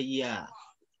anya yi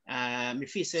me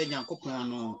feel say nyankopon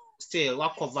no still wa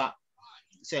cover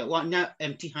say one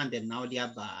empty handed now the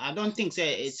aba. I don't think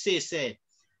say it say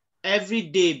every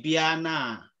day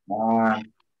biana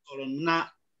na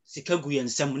sikagu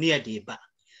yensam ne de ba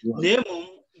na emom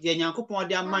de nyankopon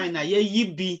de amman na ye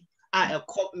bi a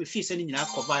me feel say nyina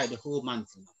cover the whole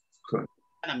month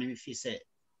na me feel say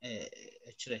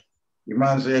kire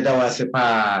iman so yeda wase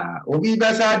pa obi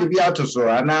basa de bi atoso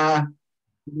ana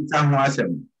ta ho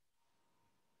asem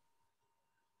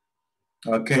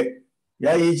okay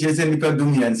ya yi chese nipa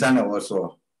dum yensa na wo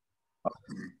so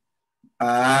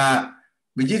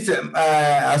bijite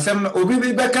asem obi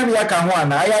bi beka ya ka ho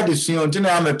ana aya de suon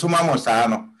ntina ametoma mo saa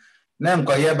no na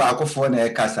nkoye ba akofo na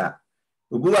ekasa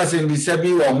obi wasem bi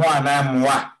sabi wo ho ana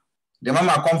moa de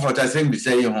mama comfort asem bi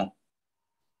sai ho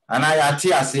ana ya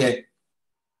ti ase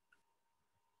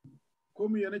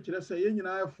komi ye ne kire se ye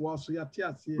nyina afo aso ya ti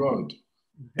ase god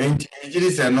enti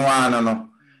jiri se no ana no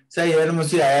say ye no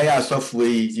so ya asofo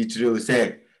yi jitire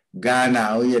say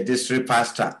Ghana o ye district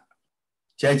pastor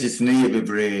churches ne ye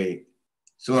bebre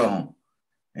so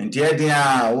enti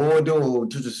edia wo do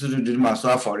tutusudu maso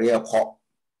afore ye kọ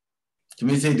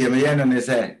timi say de me ye no ne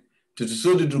say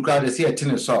tutusudu ka de say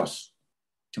etine source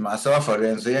timi maso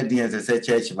afore so ye dia say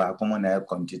church ba komo na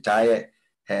kontitaye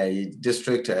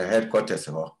district headquarters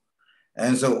ho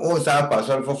and so o sa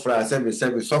pastor for France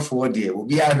say so for there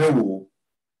obi ahwewo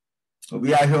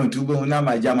obi ahwe ntubo na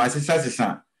majama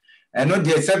sesa eno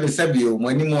de sebe o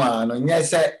manimu a no nye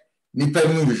se nipa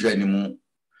mu hwehwanimu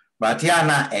but ya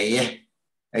na eye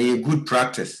good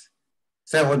practice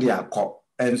say what they akọ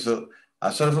and so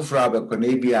asọrọ foforo abekọ na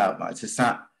ebia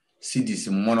sesa CDs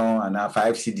mono ana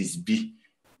 5 CDs bi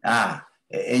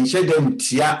enche dem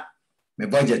tia me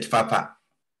budget papa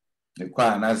ne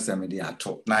kwa na sema de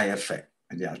ato na yefe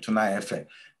de ato na yefe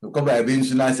ko ba bi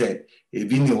nsu na se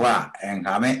ebi ni ho a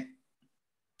enhame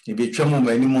ebi twemu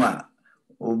manimu a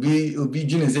obi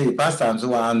jine say pastor nso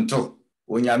wa anto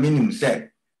onyame nim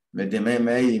se me de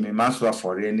me maso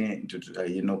afore ni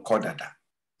you know kodada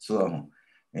so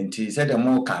enti said the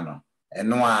mo kano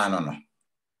eno ano no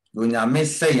Onyame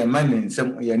say ye man in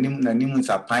some ye nim na nim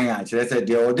sapanya kire say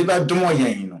de o de ba dom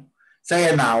yen no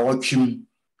say na awotwim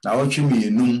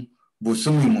enum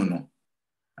bosumi mu no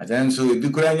adan so ebi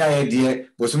kura nya ye de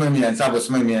bosumi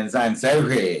miensa nsa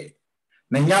hwe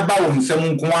na nya ba wo nsem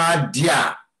nko ade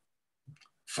a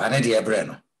fa ne de ebre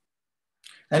no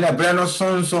ene ebre no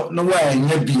so no wa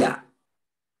anya bia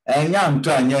enya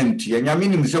nto anya ntu enya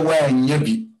minim se wa anya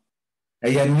bi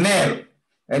eye nel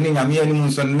eni nyame anim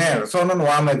nso nel so no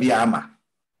wa ma bi ama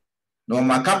no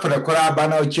makapre kora ba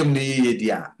na ochim ne ye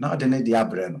dia na ode ne dia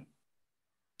bre no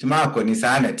tima akoni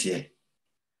sa na tie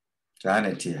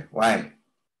why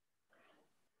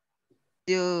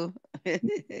yo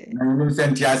na ni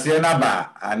senti ase na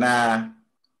ba ana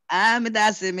me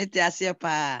that's me ase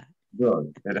pa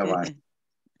good that one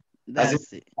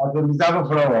that's it as we have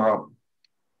for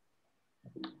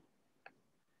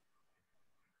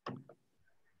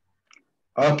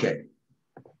okay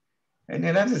and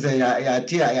then that is ya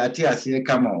tia ase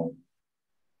come on.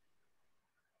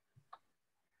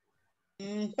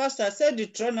 Pastor said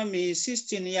Deuteronomy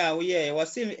 16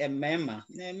 was in a mema.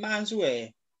 Man's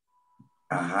way.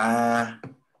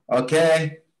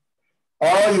 Okay.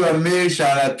 All your males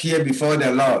shall appear before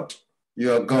the Lord,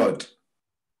 your God,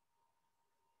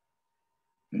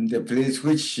 in the place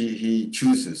which he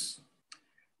chooses.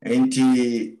 And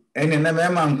any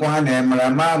mema nkwana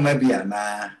mrama mabia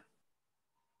na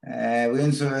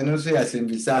wenso no so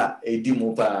yasembisa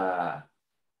edimo pa.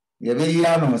 Yebe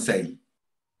ya no say.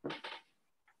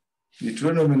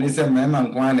 Deuteronomy ni se mema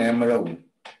nkwana emra wo.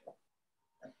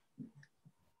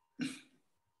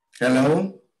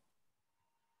 Hello?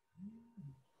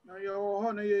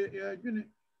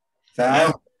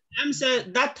 I'm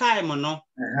saying that time no.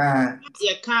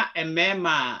 You can't a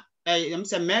mema. I'm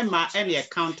saying mema any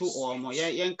account to or more.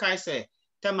 You can't say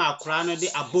tema crown the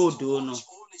abodo no.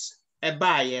 A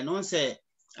buyer no say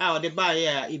the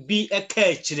buyer it be a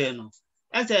catch no.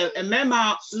 I say a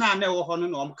mema na never honor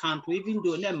no count even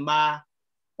though nema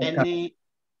any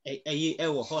a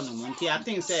honor. I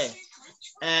think say.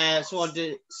 So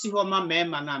the Sihoma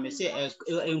mema na me say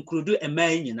include a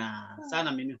man na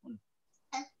sana mimi hono.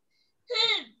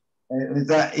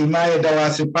 That imaye da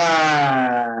wasipa.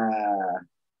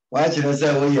 Watch you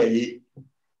say we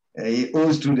a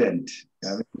old student.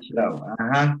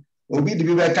 Obi di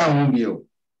be ka ho bio.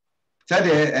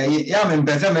 Say ya me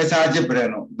pese message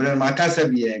breno makasa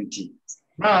bi enti.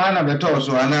 Na ana beto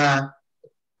so ana.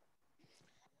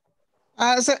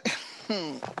 Say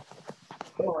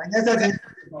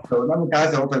so na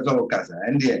mkasa opeso okasa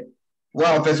ndie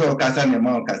wa opeso okasa ne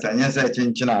ma okasa nyesa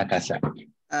chinchina akasa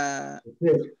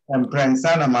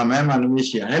emprensa na mama ema no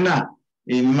mehia ena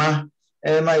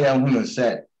ema ya hunu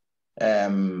se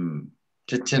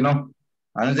tete no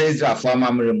anu ze Israel fo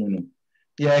amamre mu no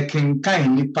ye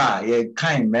kenkan nipa ye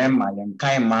kan mema ye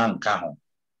kan manka ho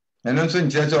eno nso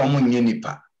nkyere se omo nye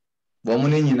nipa bo mo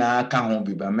ne nyina aka ho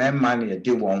bi ba mema ne ye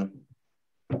de won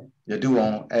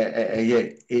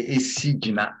esi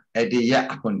gina ede ya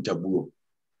akontabuo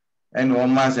ene o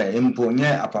ma say impo nye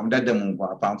apam dada mu nko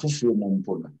apam fufuro mu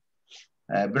mpo no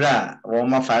bra o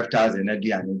ma 5000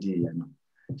 aduane di ye no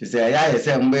ti say ya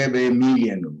say mbebe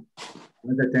million no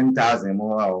 10,000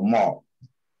 more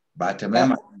but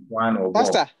mema one or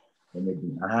Pastor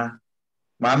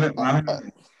mama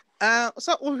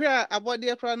so uhia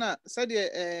abode kra na say de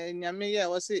nyame ye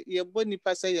wose ye boni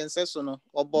pa say yenseso no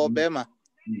obo bema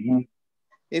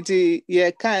enti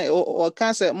ye kan o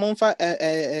kan se monfa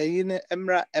yine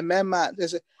emra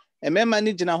emema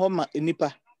ni gina ho ma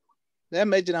enipa na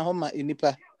ma gina ho ma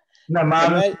enipa na ma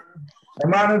no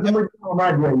tumo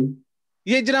ma dia yi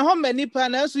ye gina ho ma enipa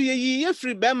na so ye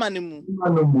free bema ni mu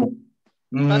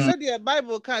ba se the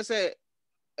Bible kan se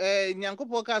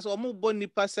nyankopo kan se o mu bo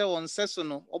nipa se won seso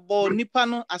no obo nipa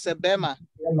no as a bema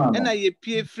na ye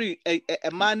pie free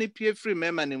ma ni pie free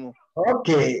mema ni mu.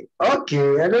 Okay.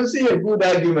 I don't see a good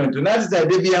argument. That's that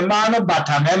they be a man of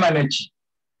Batamema Nechi.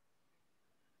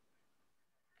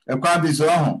 A crab is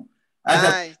wrong.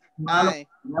 Aye.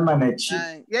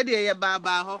 Nechi. Yeah, dear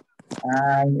Baba.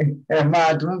 A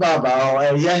man, Baba,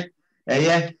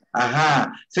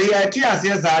 aha. So, yeah, tears,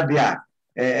 yes, idea.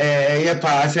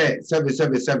 Pass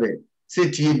 777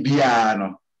 city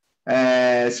piano.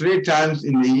 3 times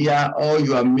in the year, all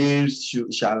your meals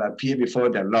shall appear before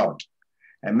the Lord.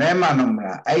 Mema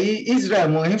nomra ai Israel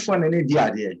mo hifo ne di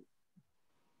ade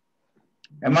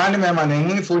mema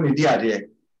ne hifo ne di ade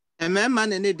mema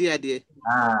ne di ade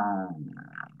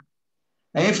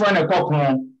hifo ne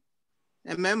kokon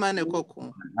mema ne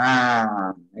kokon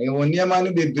woni ema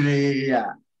no bebre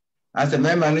ya ase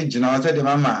mema no gina o se de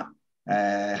mama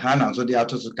hana so de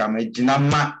atoso kama gina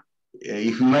ma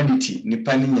humanity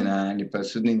nipa ni nyina nipa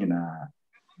so ni nyina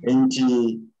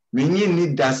enti menyi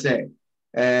ni da se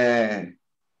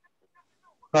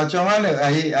pachowane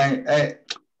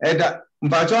eda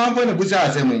mpachowan po ne busa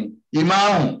asemi ima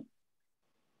ho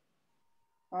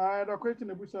da kweti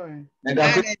ne busa he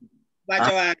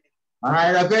pachowan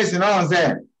da kweti no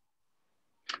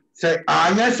se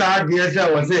anya sa die se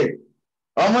wo se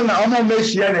omo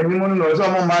mehia na nimu no so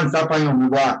omo man sapan yo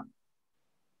bua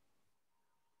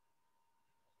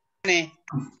ne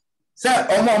se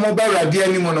omo ba die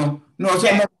nimu no so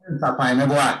omo man sapan me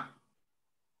bua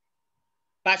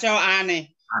pachowan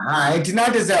ne enti na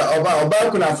de se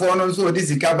oba kuna fo no so odi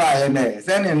sika ba ye ne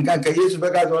se ne nka Yesu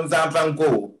be ka zo nsan fa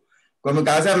nko ko me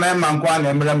ka se me man kwa na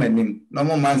emra manim no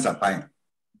omo man sapan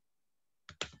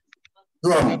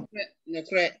so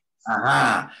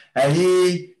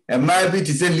ayi ma bi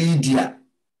ti se Lydia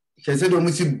se do mu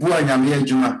si bua nyame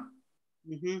adwuma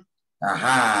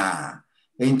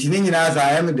enti ni nyina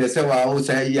sa am de se wa o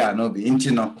se ya no bi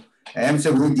enti no am se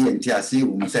wo di enti ase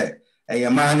wo se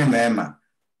ma ne mema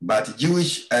but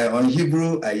Jewish on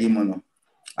Hebrew ayimono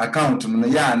account no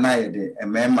ya na ye de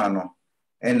mema no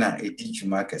na edi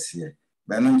dwuma kase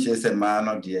be no nche se ma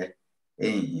no de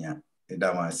ehia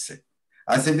eda wase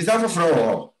ase bisa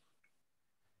foforo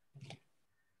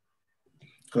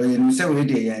ko yin se we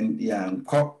de yan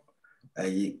ko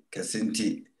ayi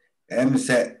kasenti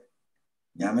se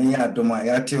nyame ya doma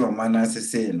ya te o mana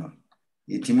sese no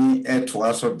yitimi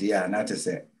etoa so de a na te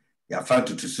se ya fa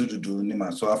tutusududu ni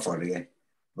maso afore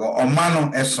go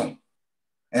omano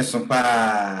eso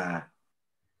pa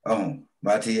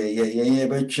but ye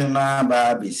betwena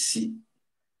ba besi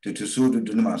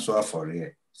tutusududu ni maso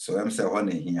afore so se ho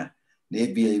na hia na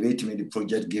ebia yetimi the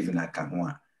project given aka ho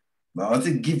a but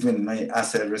also given my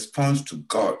as a response to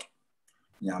God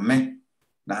nyame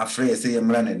na afre se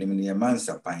yemra na nim ne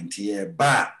mansa panti ye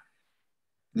ba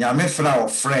nyame fra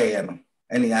ofre ye no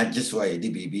ene ya giso ye di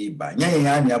bibi ba nya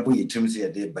ya nya bo yitrim se ye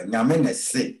de ba nyame na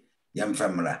se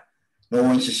yemfamra no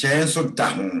won hihye so da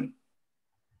ho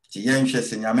ti yenhwe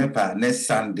se nyame pa ne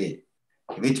Sunday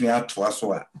ebetimi atoa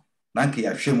so a na nke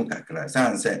ya hwemu kakra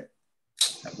san se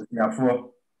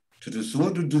abunyafo tutusuo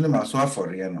dudu ne maso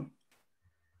afore ye no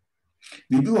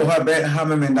bibi wo ha be ha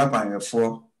memenda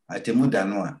kwanwefo atemu da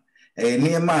no a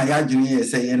niema ya adwene ye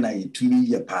se ye na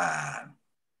yitumi ye pa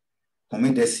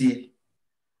komedasi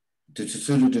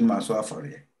tutusuo dudu ne maso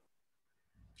afore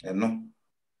eno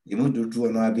yimu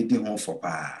dudu no abedi ho fo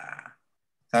pa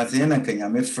sase ye na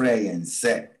kanyame frɛ ye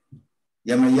nse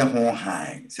yeme ye ho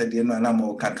han se de no na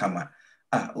mo kakama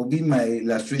obi my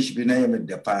illustration bi na ye me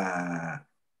de pa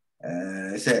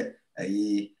se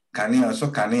ayi kania so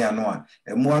kania no a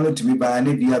emu ano timi ba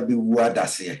na bia be wu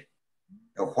adase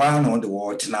ehwa no de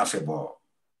wo tena afebo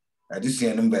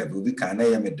adisua no ba bi kan na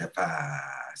ye me de pa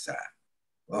sa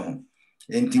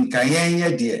enti kan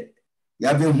ye de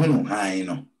ya be hunu han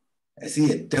no esi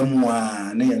ye demu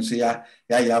a na ye so ya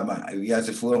ba ya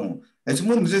se fo hu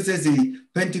etumu mu se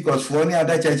Pentecost for any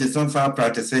other churches some fa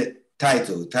practice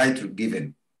title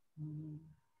given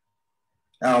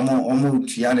omo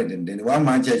tuane den one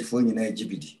man church for nyina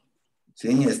GBD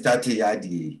saying you start ya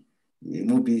di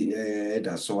mu bi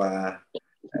da so a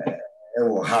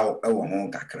ewo how ewo ho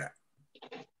kakra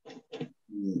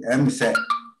say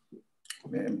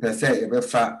mpese e be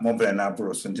fa mobile na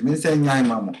abro so ntimi say nyan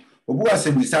mamo obu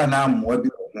asembisa na amoa bi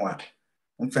ho a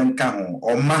mfen ka ho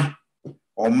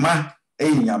oma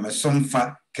nyame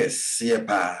somfa kese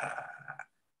pa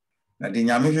na di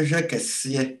nyame hwehwe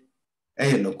kese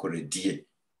no koredie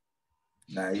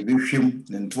na ibehwem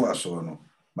ne nto aso no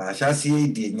ba ahase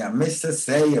di nyame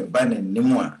sese ye ba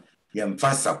nanim a ye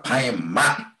mfasa pan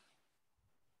ma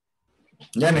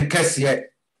nyane kese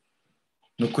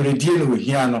no koredie no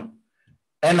hia no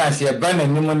ena se ba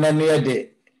nanim na ne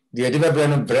de bebre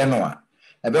no bre no a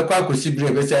ebekwa akosi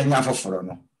bre be se anya foforo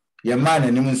no ye ma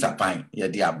nanim nsapan ye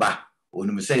de aba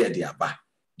onum se ye de aba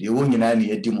de wo nyina ne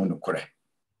yedi mu no kore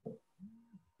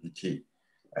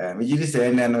mejiri se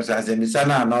ene no sa se misa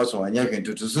na na so anya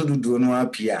hwentutu so dudu no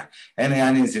apia ene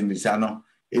ya ne se misa no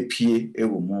epie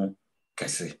ewo mu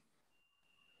kese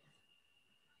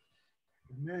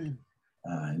amen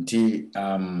nti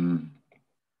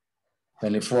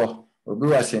telefo obi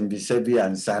wa se mbisa bi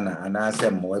ansa na ana se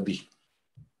mmoa bi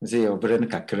se ye obre ne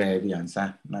kakra bi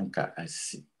ansa na nka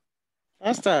asi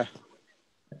Pastor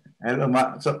hello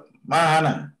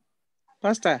Mahana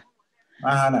Pastor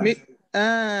Mahana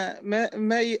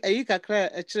me ayi kakra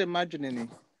e kire madwene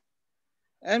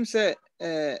ni say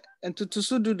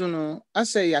entutusu dudu no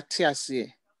ase yate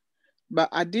ase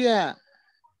ba ade a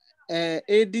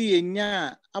edi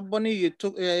yenya abone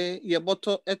ye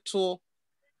boto eto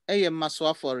eye maso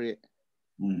afore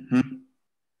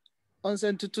On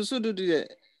sent to so do the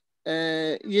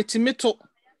yetimito,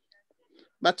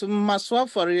 but maswa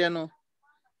for no.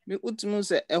 Me utmu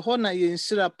se ehona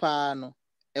yenshira pa no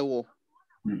ewo.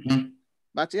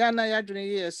 But ya na ya dwene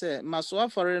ye se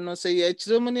maswa for no se ye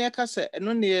chiremu ne eka se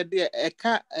eno ne ye de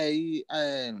eka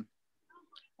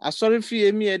asori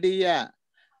fie mi ye de ya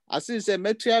asi se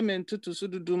metua me ntutu so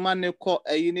dudu ma ne kɔ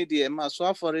ayi ne de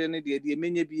maswa for ne de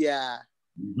menye bia.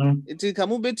 Enti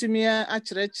kamu betimi a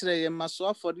kyerɛkyerɛ ye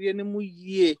maswa for ne mu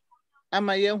yie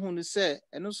ama ye hunu se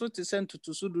eno so te se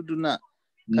ntutu so dudu na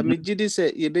ka megidi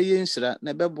se ye be yenhyira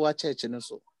na be boa church no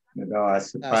so.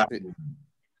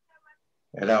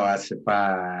 Era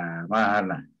wasipa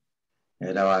mahana.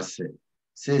 Era wasi.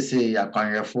 Se ya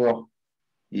kwanjefo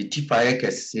itipa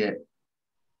yekese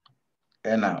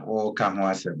ena o ka ho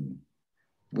asem.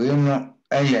 We no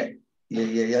eye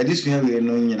ya disua we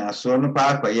no nyina so no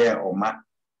pa akwaye oma.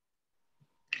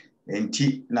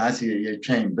 Enti na ase ye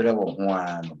twen bere wo ho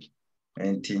ano.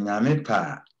 Enti nyame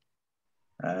pa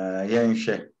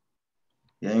yenhwe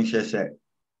se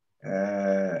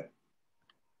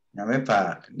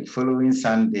Namepa the following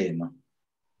Sunday no.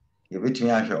 You between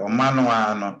ahwe omano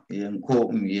ano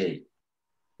yenko nwie.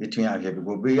 Between ahwe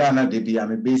go be ya na de bia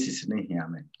me basis ne hia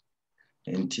me.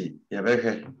 Enti ye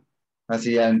behwe.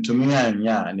 Asi ya ntumi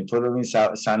anya the following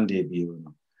Sunday bi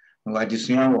no. No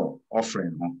adisua wo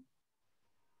offering ho.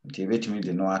 Enti between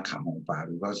de no aka ho pa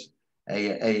because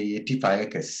ye tipa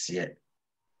ekese.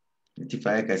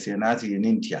 Tipa ekese na ati ye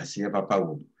nti ase papa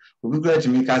wo. Obi kura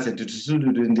tumi ka se tutusu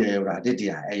du ndi ewrade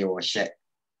dia eye wo hye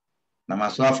na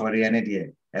maso afore ne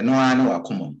de eno ane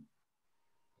wakomom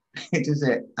it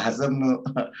say asem no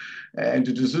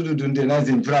tutusu du ndi na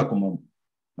zimfra komom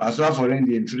maso afore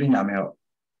ndi mfiri nyame ho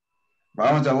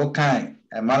ba won say wo kan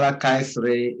Malachi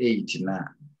 3:8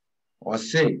 na o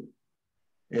say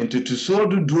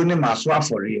tutusu du ne maso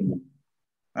afore mu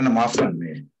ana mafan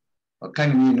me o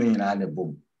kan ni no nyina na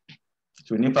bom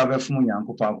so nipa be fum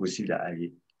nyankopon akosi da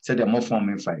aye said the more form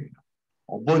in fire.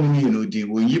 Or bonny no di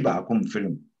wo yi ba kom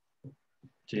film.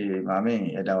 Che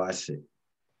mame eda wase.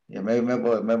 Ye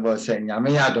member say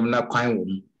nyame adom na kwan wo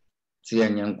mu. Se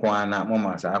yenyen kwa na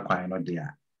mama sa kwan no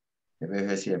dia. Ye be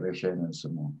hwe se ye be hwe no so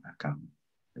mo aka.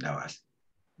 Eda wase.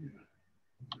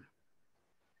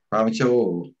 Pamche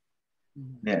o.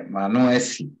 Ne ma no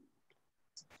esi.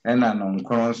 Ena no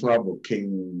nkron so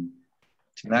aboken.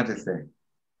 Tinate se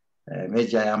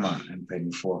meja yama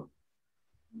mpanifo.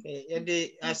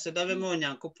 Yede asedave mo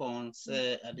nyankopon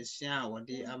se adesua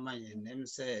wodi amaye nem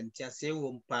se ntiase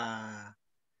wo mpa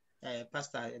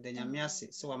pastor de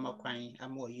nyamiase se wa makwan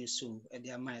ama yusu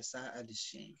ede amaye sa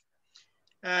adesua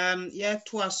ye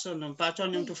to aso no pato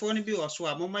nyumtofo no bi oso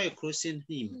a moma ye crossing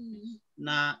him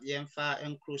na yemfa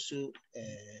encrosu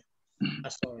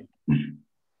sorry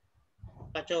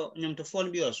pato nyumtofo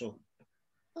no bi oso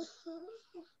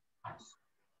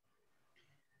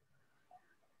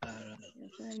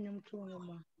nyum to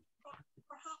ma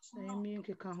na mi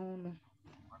nke ka ho no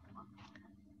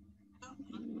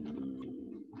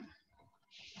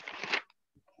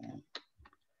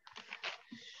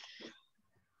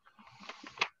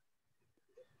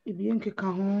ibi nke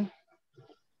ka ho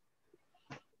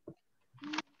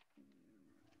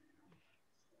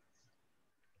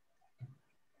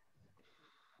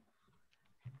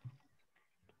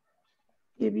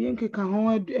ibi nke ka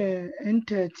ho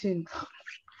N13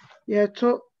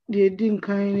 yeto de din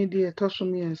kan ni de yeto so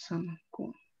me ensan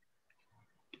ko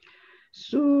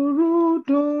suru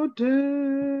do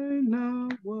de na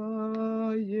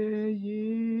wa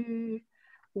ye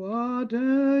wa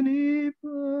dani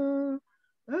pa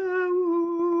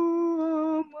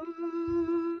ama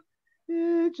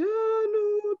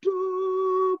ejanu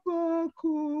to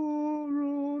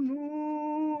bakurunu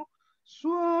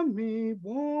swami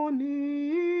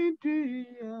boni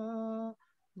dia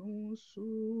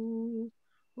Nusu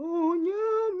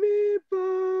onyami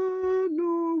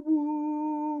panu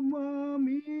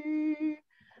mami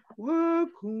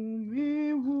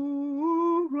wakumi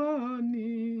wurani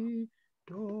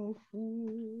tofu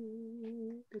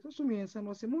teto so miensa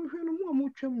no se monhwe no mo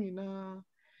amotwam nyina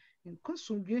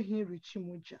nkosomdwe he richi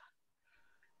moja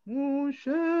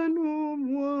monhwe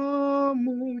mo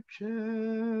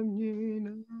amotwam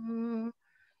nyina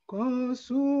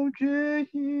nkosomdwe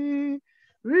he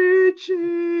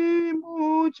Richie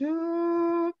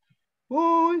moja,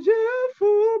 oje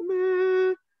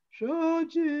fume,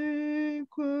 shoji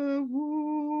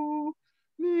kwewu,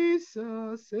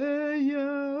 nisa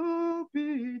seya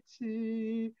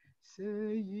biti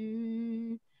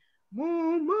seyi,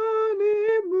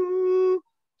 mumani mu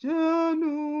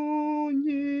janu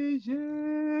nije,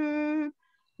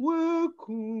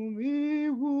 wekumi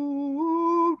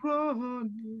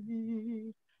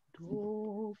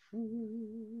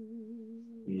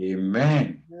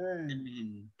Amen.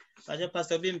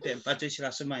 Pastor Bimpeh,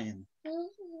 Patricia Sumayan.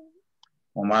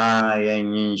 Oma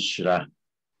yen shira.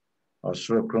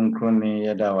 Osoro kronkron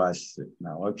yeda was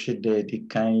na watwe de di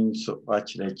kan so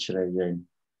wachire yen.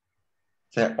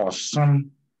 Se osom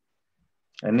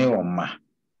ene oma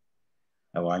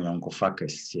e wanyonkofa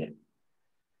kese.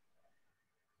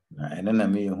 Na ene na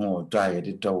me hu odo a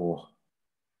yede dowo.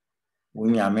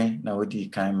 Wunyame na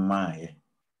wodi kan maaye.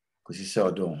 Kusi se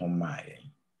odo ho maaye.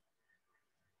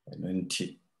 Eno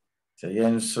nti se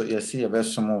yen so yesi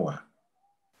yebesom wa.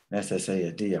 Na se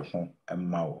yede ye ho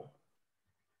emma wo.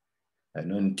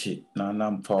 Eno nti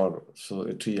na Paul so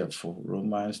etu ye for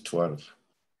Romans 12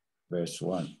 verse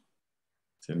 1.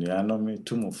 Se ni anomi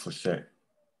tumu fuse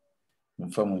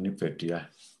mfamu nipedia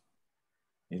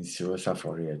insi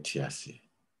osafori etiasi.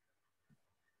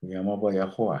 Nyamabo ya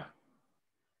hoa.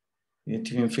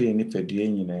 Yetimi mfe nipedia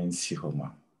nyina insi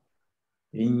homa.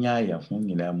 Inya ya hu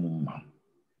nyina mumma.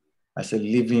 As a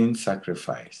living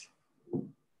sacrifice.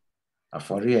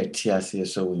 Afori etiasi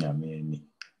so unyame ni.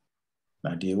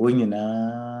 Na de wo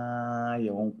nyina ye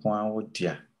wonkwa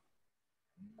wodia.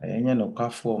 Ayenya no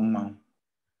kwafo mma.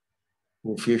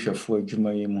 Wo fiehwefo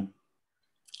adwuma yi mu.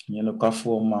 Nye no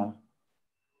kwafo mma.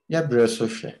 Ya breso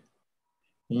hwe.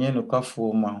 Nye no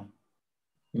kwafo mma.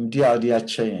 Ndi a odi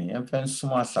ache yen emfen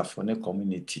sum asafo ne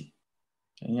community.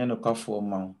 Nye no kwafo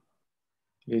mma.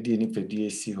 Edi ni pedi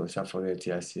esi ho safori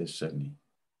etiasi esoni.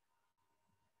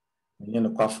 Nye no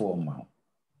kwafo mma.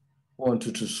 Won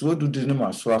tutusuo dudu ne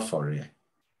maso afore.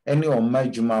 Any on my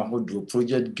juma hodo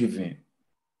project giving.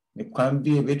 Ne kwan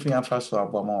bi ebetumi afa so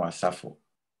aboma wasafo.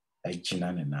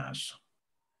 Agina ne naso.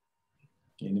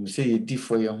 Yenim se yedi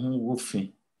fo ye hu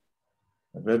wofi.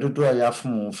 Ebredodo a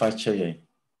yafum fa che yen.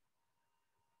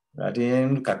 Rade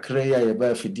yen kakra ya ye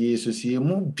ba fidie so sie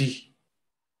mu bi.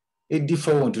 Edi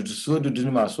fo won tutusuo dudu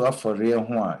ne maso afore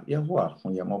ho a ye ho a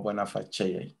ho ye mobo na fa che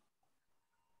yen.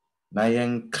 Na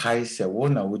yen kai se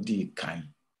wona wodi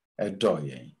kan edo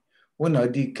yen. Wona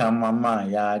wodi kan mama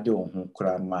ya de ho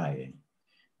kura ma yen.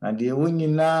 Na de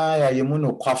wonyina ya ye mu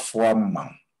no kwafo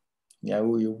amma. Ya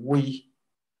wo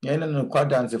Yena no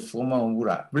kwadanse foma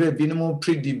wura. Bre binom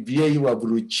predi bia yi wa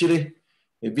buruchire.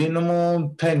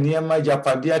 Ebinom peniema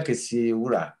japade akese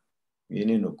wura.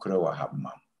 Yene no kura wa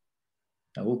hamma.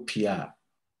 Na wo pia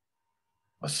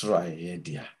osoro aye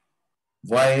dia.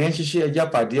 Voa yen hihye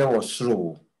japade wo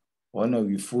soro. Wona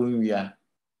wifo nwia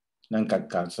na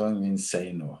nkakaso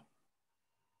nsai no.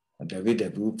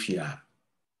 David wo pia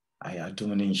aya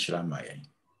dum ne nhira mayen.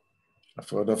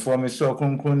 Afodofo me so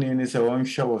kronkron ni se won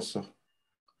hwe wo so.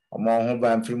 Omo ho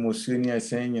ba mfimosuo ni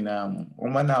asen nyina mu.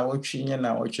 Oma na wotwe nya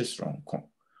na wotwe sronko.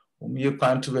 Omiye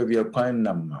kwanto ba bia kwan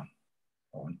namma.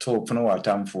 Onto pono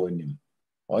watamfo anim.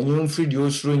 Onye mfidi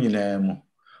osuro nyina mu.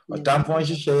 Watamfo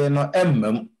nhihye no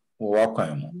emmam wo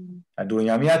wakwan mu. Ade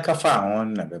onyame akafa ho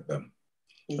na bebam.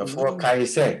 Before kai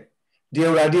say, de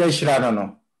urade ahira no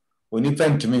no. Onipa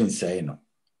ntumi nsai no.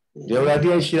 De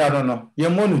urade ahira no no. Ye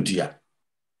monudua.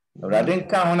 Urade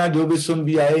nka ho na de obesom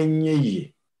bia enye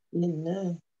yi.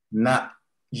 Na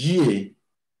yie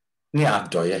ni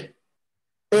adoye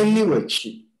eni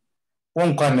wachi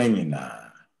wonkwa na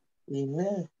nyina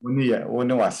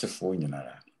woni wasefo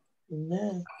nyina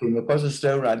kemi kwaso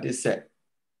stre urade se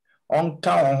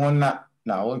onka ho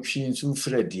na wotwi nsu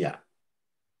fradia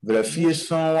brafie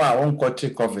son wa wonkote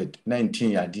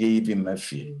covid-19 yade yi bi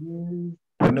mafie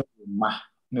no ma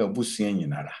na obusua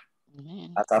nyina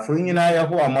atafo nyina ye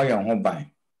ho amoye ho ban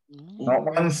no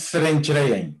on srenkyere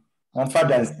yen on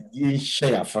fathers die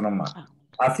hye ya fonoma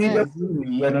afi be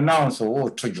ye no now so wo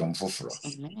to dwom foforo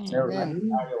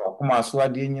ayo akoma so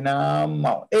ade nyina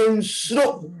ma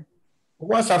ensuro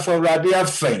wasa for rade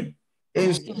afen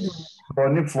ensuro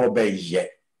boni for be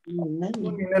ye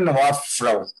ni na wa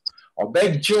fro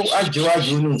obegjo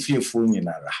ajo no fiefo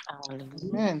nyina ra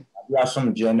amen ya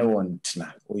som je ne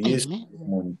wontina o yesu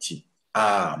monti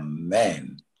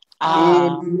amen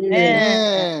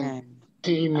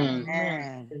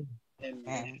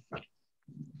Amen.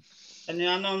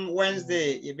 And on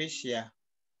Wednesday, Yebishia.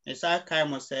 It's our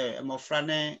kind of say, I'm a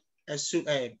frane a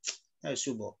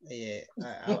subo,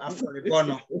 after the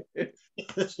bono.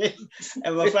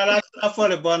 I'm a frane after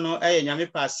the bono,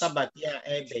 Yamipa Sabbath,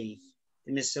 bay.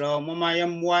 Mr. Mama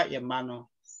Yamwa, Yamano.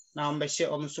 Now, Beshe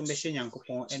Omsumbeshi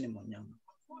Yankupon anymore.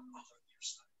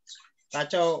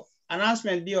 But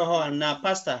announcement be your now,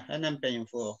 Pastor, and I'm paying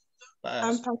for.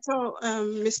 Pacho,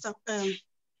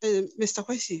 Mr.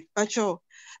 Kwesi, Pacho,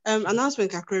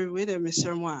 announcement kakri with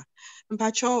Mr. Moa.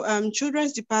 Pacho,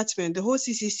 Children's Department, the whole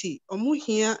CCC, omu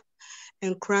here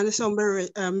and crown some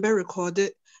be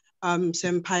recorded,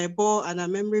 senpai ball and a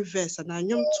memory verse and a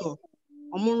nyum to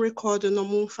record no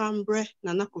fambre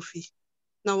Nana Kofi.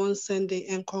 Now one Sunday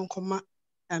and concoma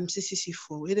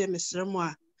CCC4. We them Mr.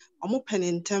 Moa. Pen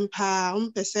in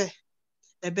temper, pese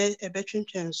a between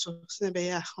chance so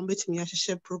snabaya, bet me I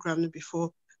share program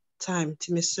before time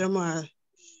to Mr. Moa.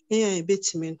 Here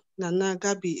bit me Nana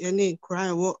Gabi any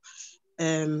cry what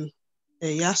a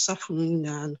yasa from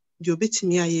Nan. You bit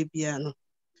me a piano.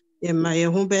 My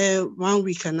home 1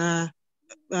 week and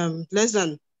less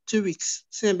than 2 weeks.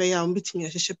 Snabaya, bet me I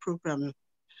share program.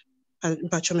 And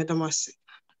Bachelor.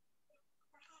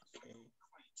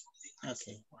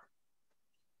 Okay.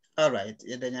 All right.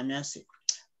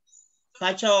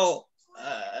 Pacho,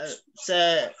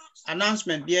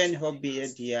 announcement being hobby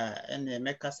idea and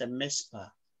make us a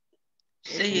mespa.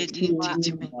 Say you didn't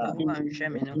teach me.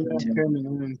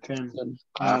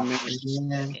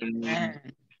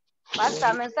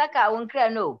 Pastor Mensaka won't cry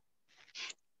no.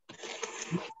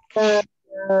 Hey,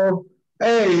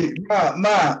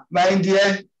 my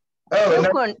dear. Oh,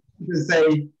 nothing to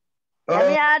say.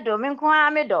 Oh, domin kuma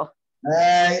amido.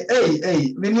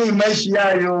 Hey, mini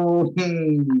mashia yo.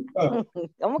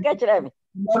 Kamu kechire mi.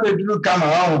 What did you come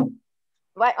on?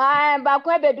 Ba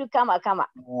kwa bedu kama.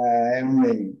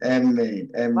 Amen.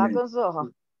 Ba kunso ho.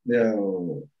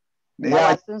 Yo. Ya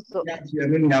wasunso. Ya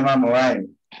mini nyama mwai.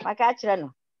 Maka chire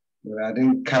no. I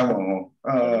didn't come on.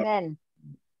 Amen.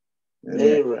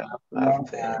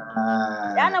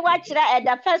 Yana wachira at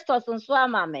the first person so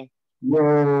amame.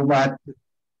 No, but.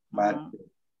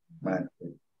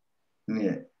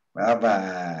 Yeah.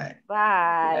 Bye.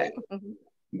 Bye.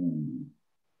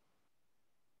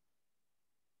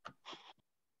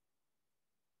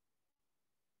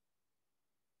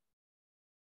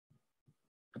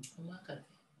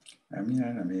 I'm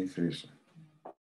here, I'm